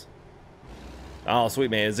 Who knows? Oh,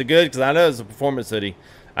 sweet, man. Is it good? Because I know it's a performance hoodie.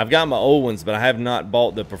 I've got my old ones, but I have not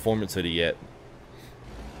bought the performance hoodie yet.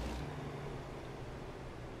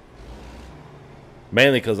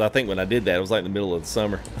 Mainly because I think when I did that, it was like in the middle of the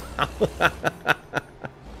summer.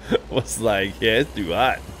 It was like, yeah, it's too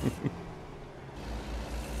hot.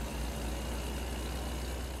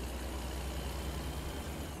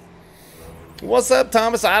 What's up,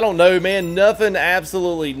 Thomas? I don't know, man. Nothing,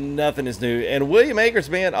 absolutely nothing is new. And William Akers,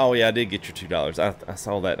 man. Oh, yeah, I did get your $2. I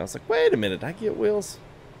saw that. And I was like, wait a minute. Did I get wheels?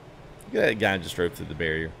 Look at that guy just drove through the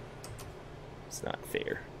barrier. It's not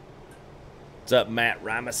fair. What's up, Matt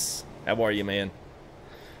Ramus? How are you, man?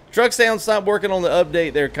 Truck sound stopped working on the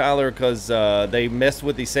update there, Kyler, because they messed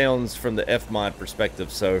with the sounds from the F-Mod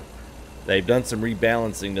perspective. So they've done some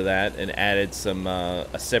rebalancing to that and added some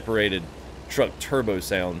a separated truck turbo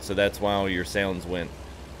sound. So that's why all your sounds went.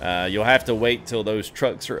 You'll have to wait till those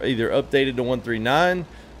trucks are either updated to 139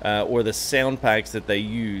 or the sound packs that they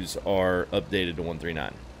use are updated to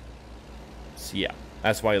 139. So yeah,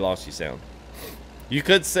 that's why you lost your sound. You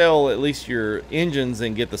could sell at least your engines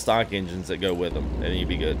and get the stock engines that go with them, and you'd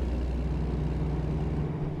be good.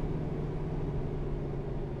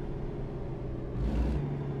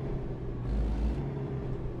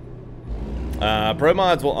 Pro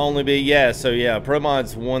mods will only be, yeah, so yeah, Pro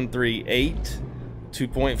mods 138,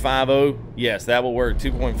 2.50. Yes, that will work.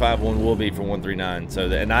 2.51 will be for 139. So,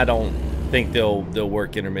 and I don't think they'll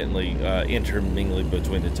work intermittently, intermingling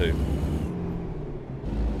between the two.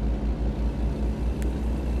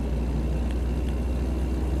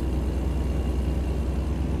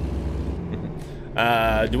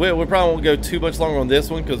 We probably won't go too much longer on this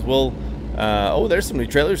one because we'll. Oh, there's some new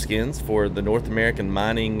trailer skins for the North American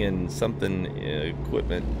mining and something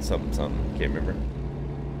equipment, something. Can't remember.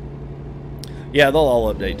 Yeah, they'll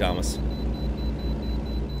all update, Thomas.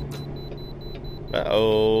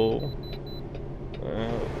 Uh-oh.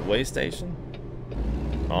 Way station.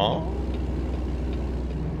 Oh.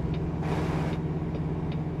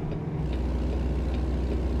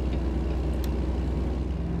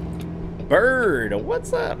 Bird,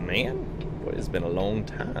 what's up, man? Boy, it's been a long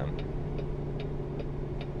time.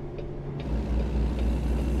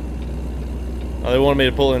 Oh, they wanted me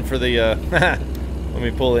to pull in for the, let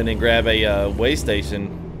me pull in and grab a way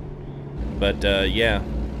station. But, yeah.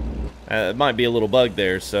 It might be a little bug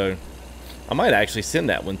there, so I might actually send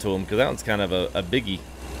that one to them because that one's kind of a biggie.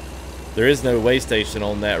 There is no way station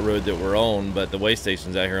on that road that we're on, but the way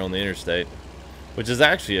station's out here on the interstate, which is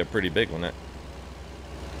actually a pretty big one.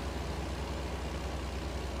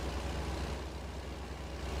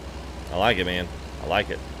 I like it, man. I like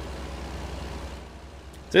it.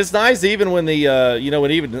 So it's nice even when the you know,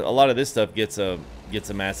 when even a lot of this stuff gets a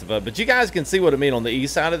massive up. But you guys can see what I mean on the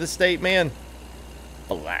east side of the state, man.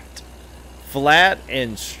 Flat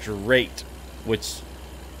and straight, which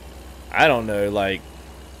I don't know, like.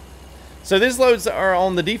 So these loads are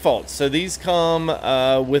on the default. So these come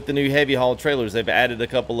with the new heavy haul trailers. They've added a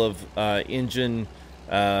couple of engine.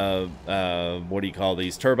 What do you call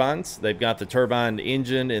these? Turbines. They've got the turbine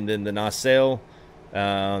engine and then the nacelle.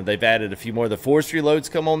 They've added a few more. The forestry loads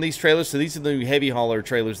come on these trailers. So these are the new heavy hauler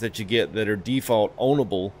trailers that you get that are default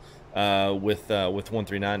ownable with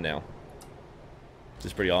 139 now. Which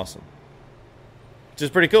is pretty awesome. Which is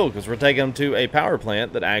pretty cool because we're taking them to a power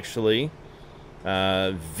plant that actually,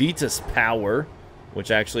 Vitas Power,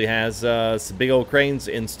 which actually has some big old cranes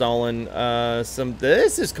installing some.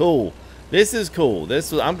 This is cool. This is cool.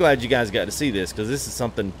 I'm glad you guys got to see this because this is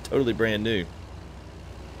something totally brand new.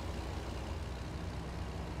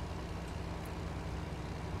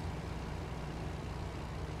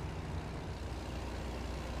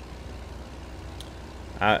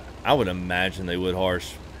 I would imagine they would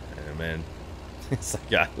harsh. Oh, man, it's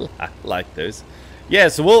like I like those. Yeah,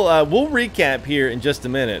 so we'll recap here in just a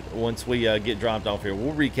minute once we get dropped off here.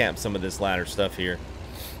 We'll recap some of this ladder stuff here.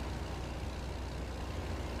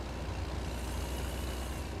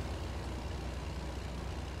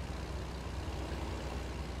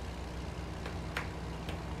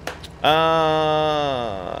 Not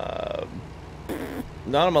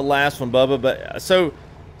on my last one, Bubba, but so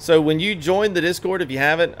when you join the Discord, if you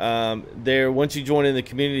haven't, once you join in the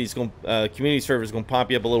community, it's going community server is going to pop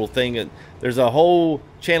you up a little thing, and there's a whole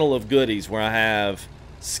channel of goodies where I have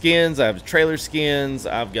skins, I have trailer skins,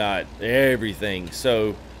 I've got everything.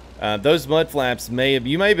 So those mud flaps you may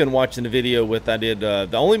have been watching the video with I did. The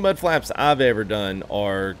only mud flaps I've ever done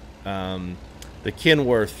are the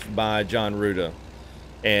Kenworth by John Ruda.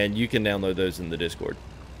 And you can download those in the Discord.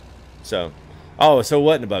 So, oh, so it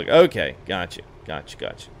wasn't a bug. Okay, gotcha. All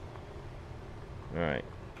right.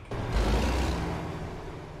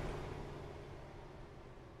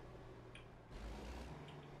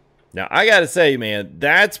 Now, I got to say, man,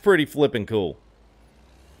 that's pretty flipping cool.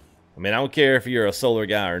 I mean, I don't care if you're a solar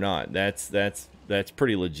guy or not. That's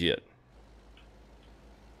pretty legit.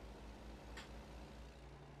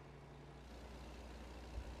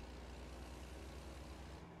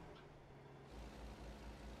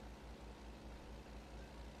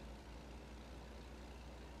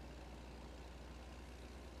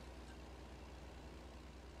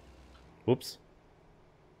 Whoops.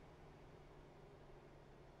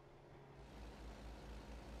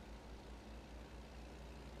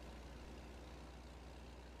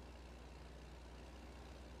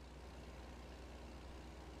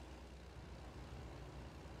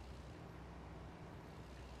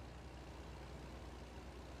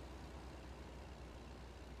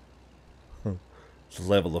 The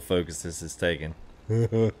level of focus this is taking.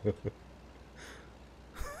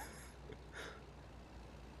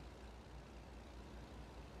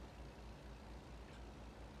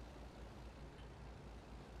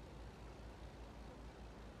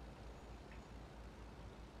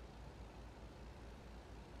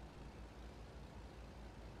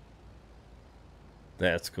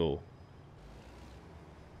 That's cool.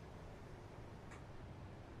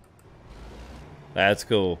 That's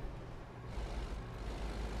cool.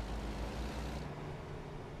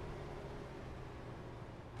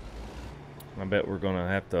 I bet we're gonna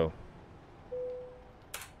have to.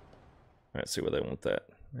 Let's see where they want that.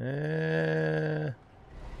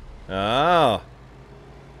 Oh.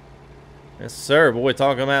 Yes, sir. Boy,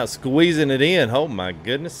 talking about squeezing it in. Oh, my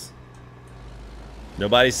goodness.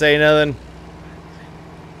 Nobody say nothing.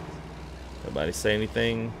 Nobody say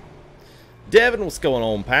anything. Devin, what's going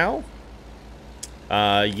on, pal?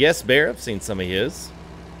 Yes, Bear. I've seen some of his.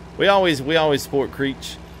 We always support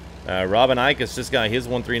Creech. Robin Ike has just got his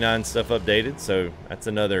 139 stuff updated, so that's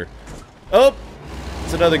another. Oh,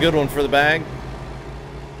 it's another good one for the bag.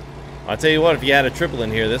 I'll tell you what, if you had a triple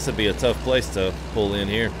in here, this would be a tough place to pull in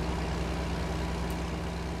here.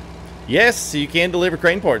 Yes, you can deliver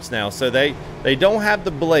crane parts now. So they don't have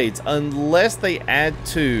the blades unless they add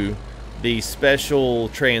to the special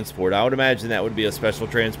transport. I would imagine that would be a special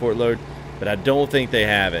transport load, but I don't think they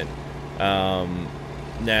have it.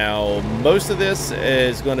 Now, most of this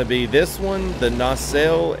is going to be this one, the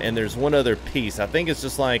nacelle, and there's one other piece. I think it's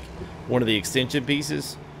just like one of the extension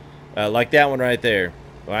pieces, like that one right there.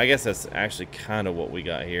 Well, I guess that's actually kind of what we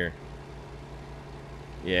got here.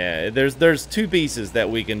 Yeah, there's two pieces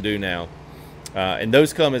that we can do now, and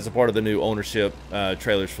those come as a part of the new ownership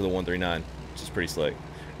trailers for the 139, which is pretty slick.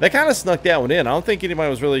 They kind of snuck that one in. I don't think anybody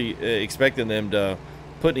was really expecting them to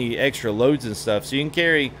put any extra loads and stuff. So you can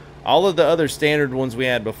carry all of the other standard ones we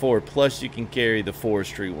had before, plus you can carry the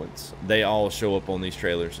forestry ones. They all show up on these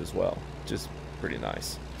trailers as well, which is pretty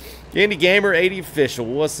nice. Andy Gamer 80 official,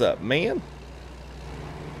 what's up, man?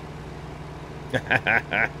 All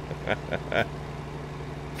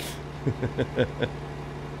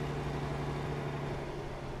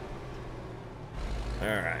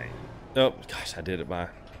right. Oh gosh, I did it by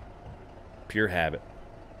pure habit.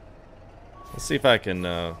 Let's see if I can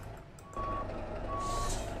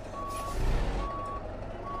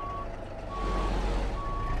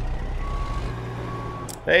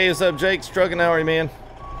Hey, what's up, Jake? Struggling, how are you, man?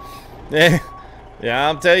 Yeah,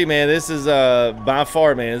 I'm telling you, man, this is by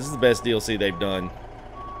far, man, this is the best DLC they've done.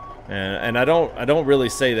 And I don't really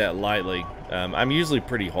say that lightly. I'm usually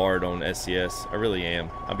pretty hard on SCS. I really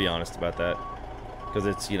am. I'll be honest about that, because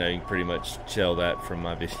it's, you know, you can pretty much chill that from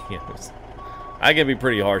my videos. I can be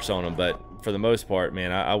pretty harsh on them, but for the most part,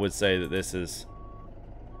 man, I would say that this is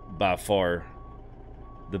by far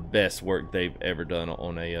the best work they've ever done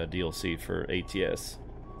on a DLC for ATS.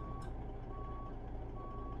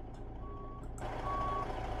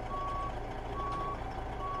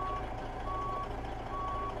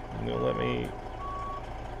 Gonna let me.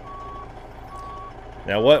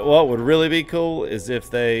 Now, what would really be cool is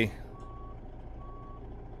if they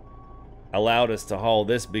allowed us to haul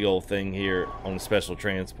this big old thing here on special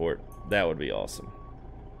transport. That would be awesome.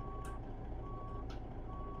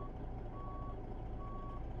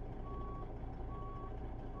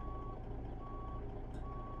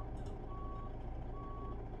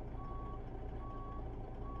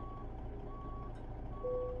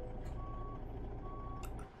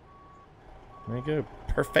 There you go.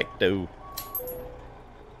 Perfecto.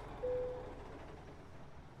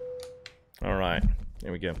 All right.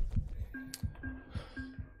 There we go.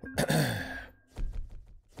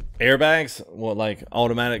 Airbags? What, like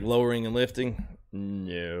automatic lowering and lifting?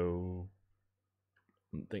 No.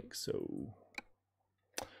 I don't think so.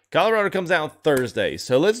 Colorado comes out Thursday.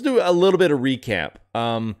 So let's do a little bit of recap.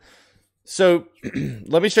 So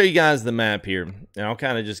let me show you guys the map here. And I'll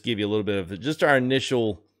kind of just give you a little bit of just our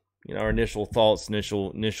initial, you know, our initial thoughts,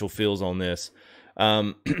 initial feels on this.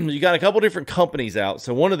 You got a couple different companies out.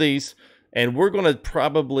 So one of these, and we're going to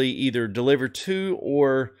probably either deliver to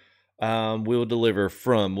or we'll deliver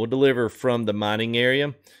from. We'll deliver from the mining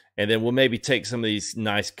area, and then we'll maybe take some of these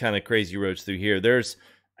nice kind of crazy roads through here. There's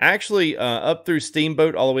actually up through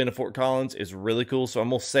Steamboat all the way into Fort Collins is really cool. So I'm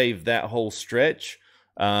going to save that whole stretch.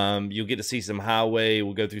 You'll get to see some highway.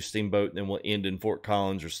 We'll go through Steamboat, and then we'll end in Fort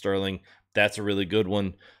Collins or Sterling. That's a really good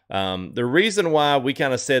one. The reason why we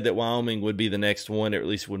kind of said that Wyoming would be the next one, or at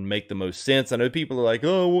least would make the most sense. I know people are like,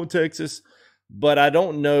 oh, I want Texas, but I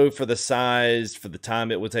don't know for the size, for the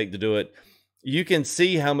time it would take to do it. You can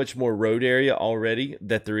see how much more road area already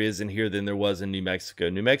that there is in here than there was in New Mexico.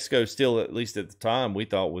 New Mexico still, at least at the time, we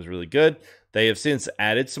thought was really good. They have since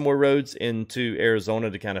added some more roads into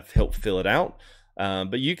Arizona to kind of help fill it out.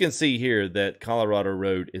 But you can see here that Colorado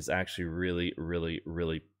Road is actually really, really,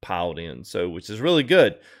 really piled in. So, which is really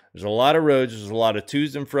good. There's a lot of roads. There's a lot of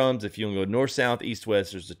to's and froms. If you want to go north, south, east,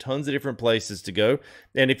 west, there's tons of different places to go.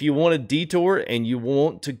 And if you want a detour and you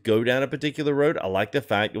want to go down a particular road, I like the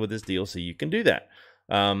fact that with this DLC, you can do that.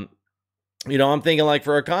 You know, I'm thinking like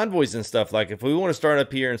for our convoys and stuff, like if we want to start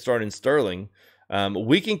up here and start in Sterling,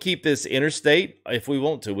 we can keep this interstate if we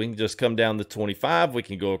want to. We can just come down the 25. We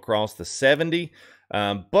can go across the 70.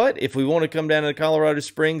 But if we want to come down to Colorado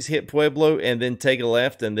Springs, hit Pueblo, and then take a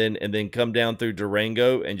left, and then come down through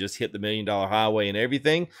Durango and just hit the $1 Million Highway and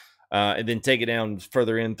everything, and then take it down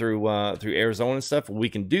further in through Arizona and stuff, we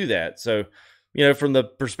can do that. So, you know, from the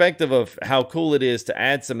perspective of how cool it is to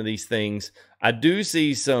add some of these things, I do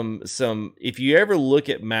see some, if you ever look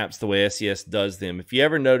at maps the way SCS does them, if you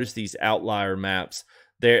ever notice these outlier maps,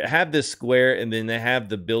 they have this square and then they have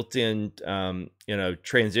the built-in, you know,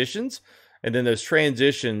 transitions, and then those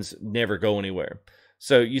transitions never go anywhere.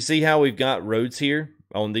 So you see how we've got roads here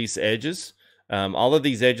on these edges? All of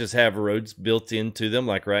these edges have roads built into them,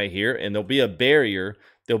 like right here, and there'll be a barrier.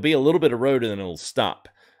 There'll be a little bit of road and then it'll stop.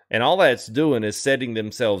 And all that's doing is setting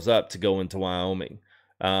themselves up to go into Wyoming.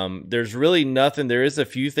 There's really nothing. There is a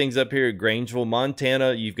few things up here at Grangeville,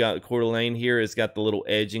 Montana. You've got Coeur d'Alene here. It's got the little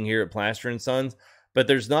edging here at Plaster and Sons, but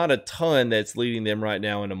there's not a ton that's leading them right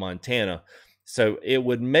now into Montana. So it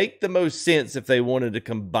would make the most sense if they wanted to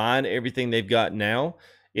combine everything they've got now.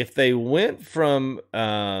 If they went from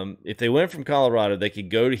Colorado, they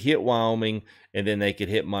could go to hit Wyoming and then they could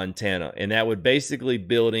hit Montana, and that would basically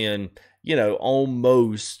build in, you know,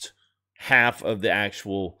 almost half of the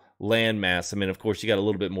actual landmass. I mean, of course, you got a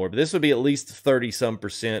little bit more, but this would be at least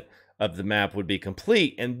 30-some% of the map would be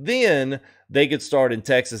complete. And then they could start in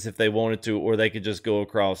Texas if they wanted to, or they could just go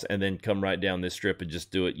across and then come right down this strip and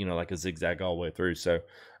just do it, you know, like a zigzag all the way through. So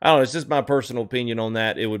I don't know. It's just my personal opinion on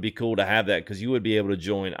that. It would be cool to have that because you would be able to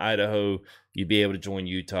join Idaho, you'd be able to join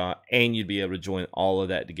Utah, and you'd be able to join all of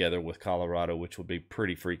that together with Colorado, which would be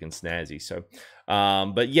pretty freaking snazzy. So,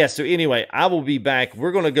 but yeah, so anyway, I will be back.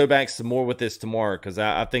 We're going to go back some more with this tomorrow because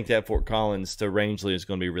I think that Fort Collins to Rangeley is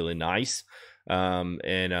going to be really nice. And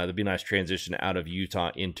there'll be a nice transition out of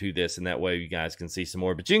Utah into this, and that way you guys can see some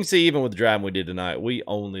more. But you can see even with the driving we did tonight, we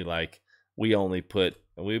put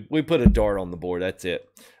a dart on the board. That's it.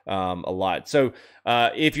 A lot. So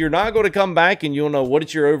if you're not going to come back and you'll know what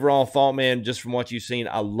is your overall thought, man, just from what you've seen,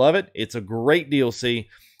 I love it. It's a great DLC.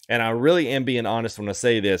 And I really am being honest when I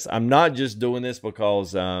say this. I'm not just doing this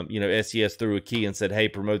because, you know, SCS threw a key and said, hey,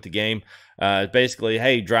 promote the game. Basically,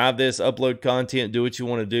 hey, drive this, upload content, do what you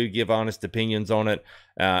want to do, give honest opinions on it.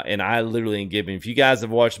 And I literally am giving. If you guys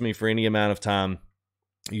have watched me for any amount of time,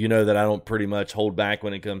 you know that I don't pretty much hold back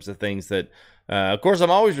when it comes to things that, of course,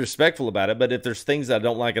 I'm always respectful about it. But if there's things that I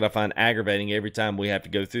don't like and I find aggravating every time we have to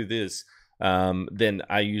go through this, then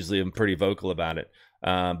I usually am pretty vocal about it.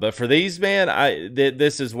 But for these, man,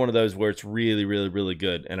 this is one of those where it's really, really, really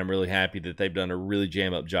good. And I'm really happy that they've done a really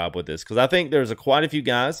jam up job with this. Because I think there's quite a few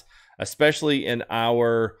guys, especially in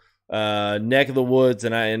our neck of the woods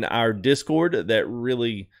and in our Discord, that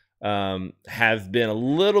really have been a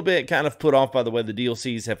little bit kind of put off by the way the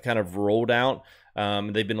DLCs have kind of rolled out.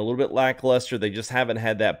 They've been a little bit lackluster. They just haven't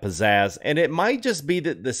had that pizzazz. And it might just be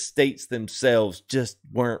that the states themselves just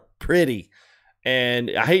weren't pretty. And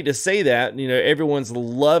I hate to say that, you know, everyone's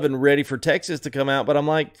loving ready for Texas to come out, but I'm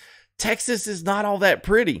like, Texas is not all that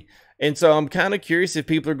pretty. And so I'm kind of curious if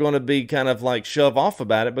people are going to be kind of like shove off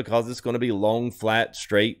about it because it's going to be long, flat,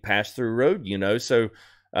 straight, pass-through road, you know. So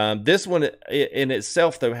this one in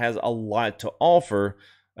itself, though, has a lot to offer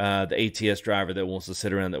the ATS driver that wants to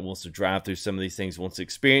sit around, that wants to drive through some of these things, wants to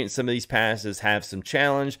experience some of these passes, have some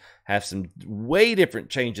challenge, have some way different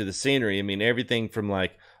change of the scenery. I mean, everything from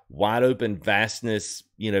like wide open vastness,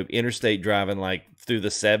 you know, interstate driving like through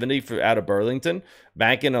the 70 out of Burlington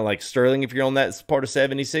back into like Sterling, if you're on that part of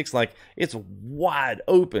 76, like it's wide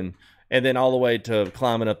open, and then all the way to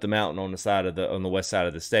climbing up the mountain on the west side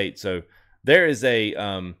of the state. So there is a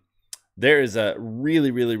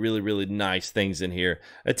really, really, really, really nice things in here.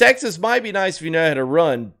 Texas might be nice if you know how to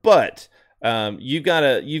run, but you've got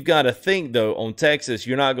to think though, on Texas,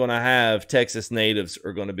 you're not going to have Texas natives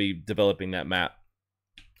are going to be developing that map.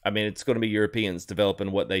 I mean, it's going to be Europeans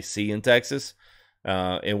developing what they see in Texas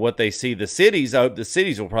and what they see. The cities, I hope the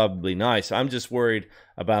cities will probably be nice. I'm just worried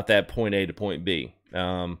about that point A to point B.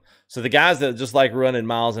 So the guys that just like running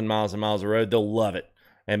miles and miles and miles of road, they'll love it.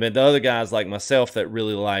 And then the other guys like myself that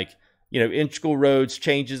really like, you know, integral roads,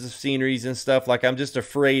 changes of sceneries and stuff, like I'm just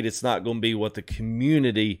afraid it's not going to be what the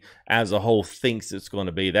community as a whole thinks it's going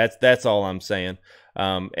to be. That's all I'm saying.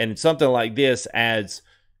 And something like this adds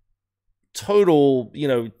total, you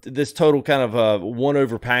know, this total kind of a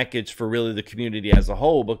one-over package for really the community as a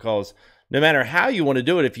whole, because no matter how you want to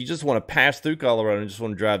do it, if you just want to pass through Colorado and just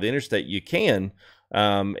want to drive the interstate, you can,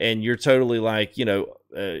 and you're totally like, you know,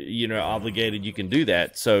 obligated, you can do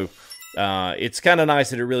that. So it's kind of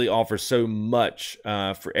nice that it really offers so much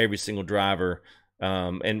for every single driver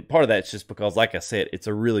And part of that's just because, like I said, it's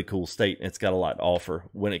a really cool state and it's got a lot to offer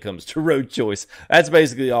when it comes to road choice. That's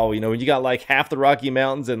basically all. When you got like half the Rocky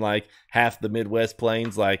Mountains and like half the Midwest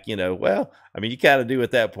plains, like, well, I mean, you kind of do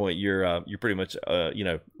at that point. You're pretty much,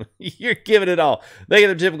 you're giving it all. They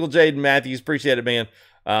get a typical Jaden Matthews. Appreciate it, man.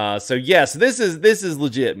 So yes, this is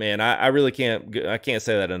legit, man. I really can't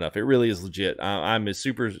say that enough. It really is legit. I'm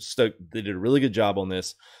super stoked. They did a really good job on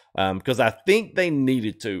this. Because I think they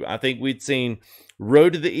needed to. I think we'd seen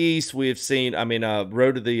Road to the East. We've seen,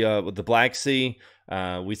 Road to the Black Sea.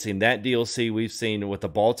 We've seen that DLC. We've seen with the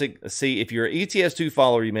Baltic Sea. If you're an ETS2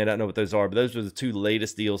 follower, you may not know what those are, but those are the 2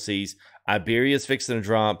 latest DLCs. Iberia's fixing to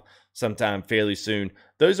drop sometime fairly soon.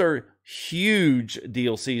 Those are huge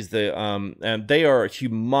DLCs. They are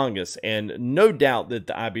humongous, and no doubt that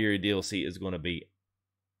the Iberia DLC is going to be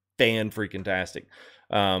fan-freaking-tastic.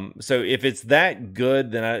 So if it's that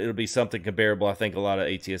good, then it'll be something comparable. I think a lot of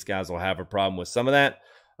ATS guys will have a problem with some of that,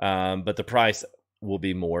 but the price will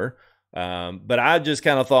be more. But I just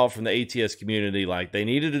kind of thought from the ATS community, like they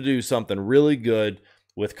needed to do something really good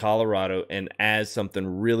with Colorado and add something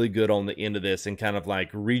really good on the end of this and kind of like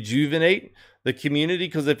rejuvenate the community.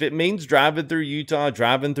 Because if it means driving through Utah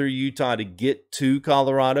to get to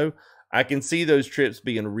Colorado, I can see those trips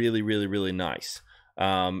being really, really, really nice.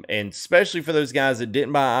 And especially for those guys that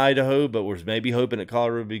didn't buy Idaho, but was maybe hoping that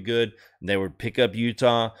Colorado would be good, and they would pick up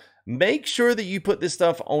Utah. Make sure that you put this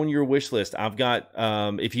stuff on your wish list. I've got,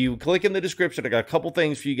 if you click in the description, I got a couple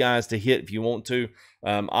things for you guys to hit if you want to.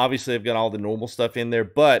 Obviously, I've got all the normal stuff in there,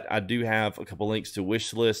 but I do have a couple links to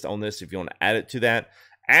wish list on this if you want to add it to that.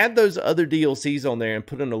 Add those other DLCs on there and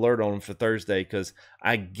put an alert on them for Thursday, because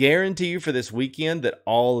I guarantee you for this weekend that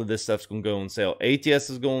all of this stuff's going to go on sale. ATS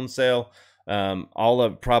is going on sale. All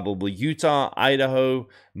of probably Utah, Idaho,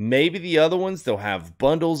 maybe the other ones, they'll have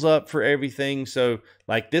bundles up for everything. So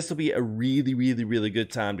like this will be a really, really, really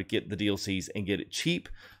good time to get the DLCs and get it cheap.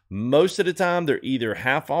 Most of the time they're either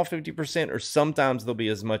half off 50%, or sometimes they'll be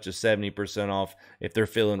as much as 70% off if they're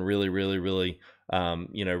feeling really, really, really,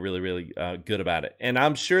 really good about it. And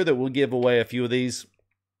I'm sure that we'll give away a few of these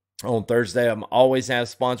on Thursday. I'm always have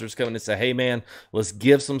sponsors coming and say, hey man, let's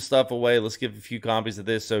give some stuff away. Let's give a few copies of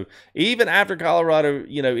this. So even after Colorado,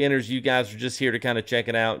 enters, you guys are just here to kind of check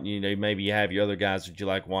it out. Maybe you have your other guys that you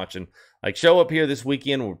like watching. Like, show up here this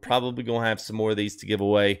weekend. We're probably going to have some more of these to give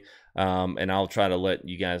away. And I'll try to let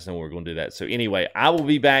you guys know we're going to do that. So anyway, I will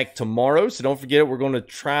be back tomorrow. So don't forget it. We're going to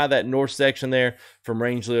try that north section there from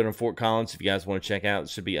Rangeley and Fort Collins. If you guys want to check out, it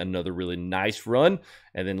should be another really nice run.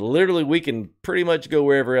 And then literally we can pretty much go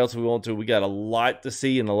wherever else we want to. We got a lot to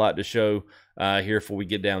see and a lot to show here before we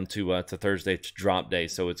get down to Thursday to drop day.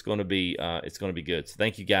 So it's going to be good. So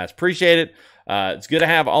thank you guys. Appreciate it. It's good to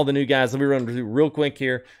have all the new guys. Let me run through real quick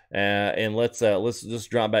here, and let's just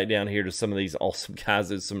drop back down here to some of these awesome guys.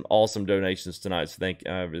 There's some awesome donations tonight. So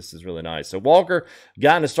this is really nice. So Walker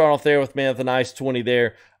got to start off there with, man, with a nice 20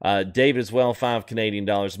 there. David as well, $5 Canadian.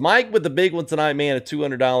 Mike with the big one tonight, man, a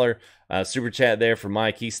 $200 super chat there for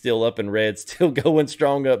Mike. He's still up in red, still going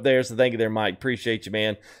strong up there. So thank you there, Mike. Appreciate you,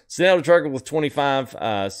 man. Snell Trucker with 25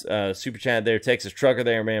 super chat there. Texas Trucker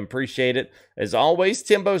there, man. Appreciate it. As always,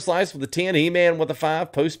 Timbo Slice with a 10. He-Man with a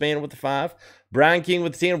 5. Postman with a 5. Brian King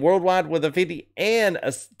with a 10. Worldwide with a 50 and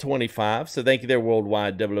a 25. So thank you there,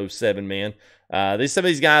 Worldwide 007, man. Some of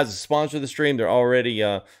these guys sponsor the stream. They're already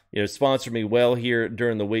sponsored me well here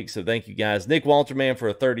during the week. So thank you guys. Nick Walter, man, for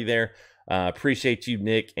a 30 there. Appreciate you,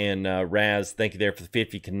 Nick, and Raz. Thank you there for the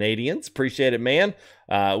 50 Canadians. Appreciate it, man.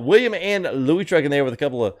 William and Louis Trucking there with a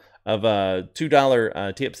couple of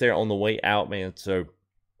 $2 tips there on the way out, man. So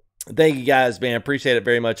thank you guys, man. Appreciate it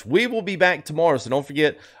very much. We will be back tomorrow, so don't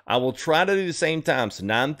forget, I will try to do the same time. So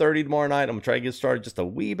 9:30 tomorrow night. I'm going to try to get started just a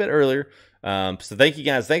wee bit earlier. So thank you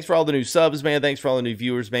guys. Thanks for all the new subs, man. Thanks for all the new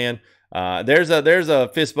viewers, man. There's a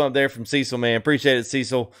fist bump there from Cecil, man. Appreciate it,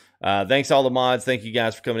 Cecil. Thanks to all the mods. Thank you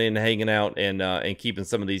guys for coming in and hanging out and keeping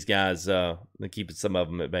some of these guys, keeping some of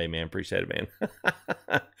them at bay, man. Appreciate it,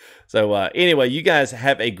 man. So anyway, you guys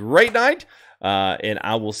have a great night, and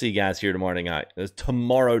I will see you guys here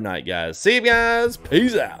tomorrow night, guys. See you guys.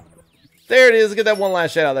 Peace out. There it is. Get that one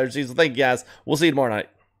last shout out there, Cecil. Thank you guys. We'll see you tomorrow night.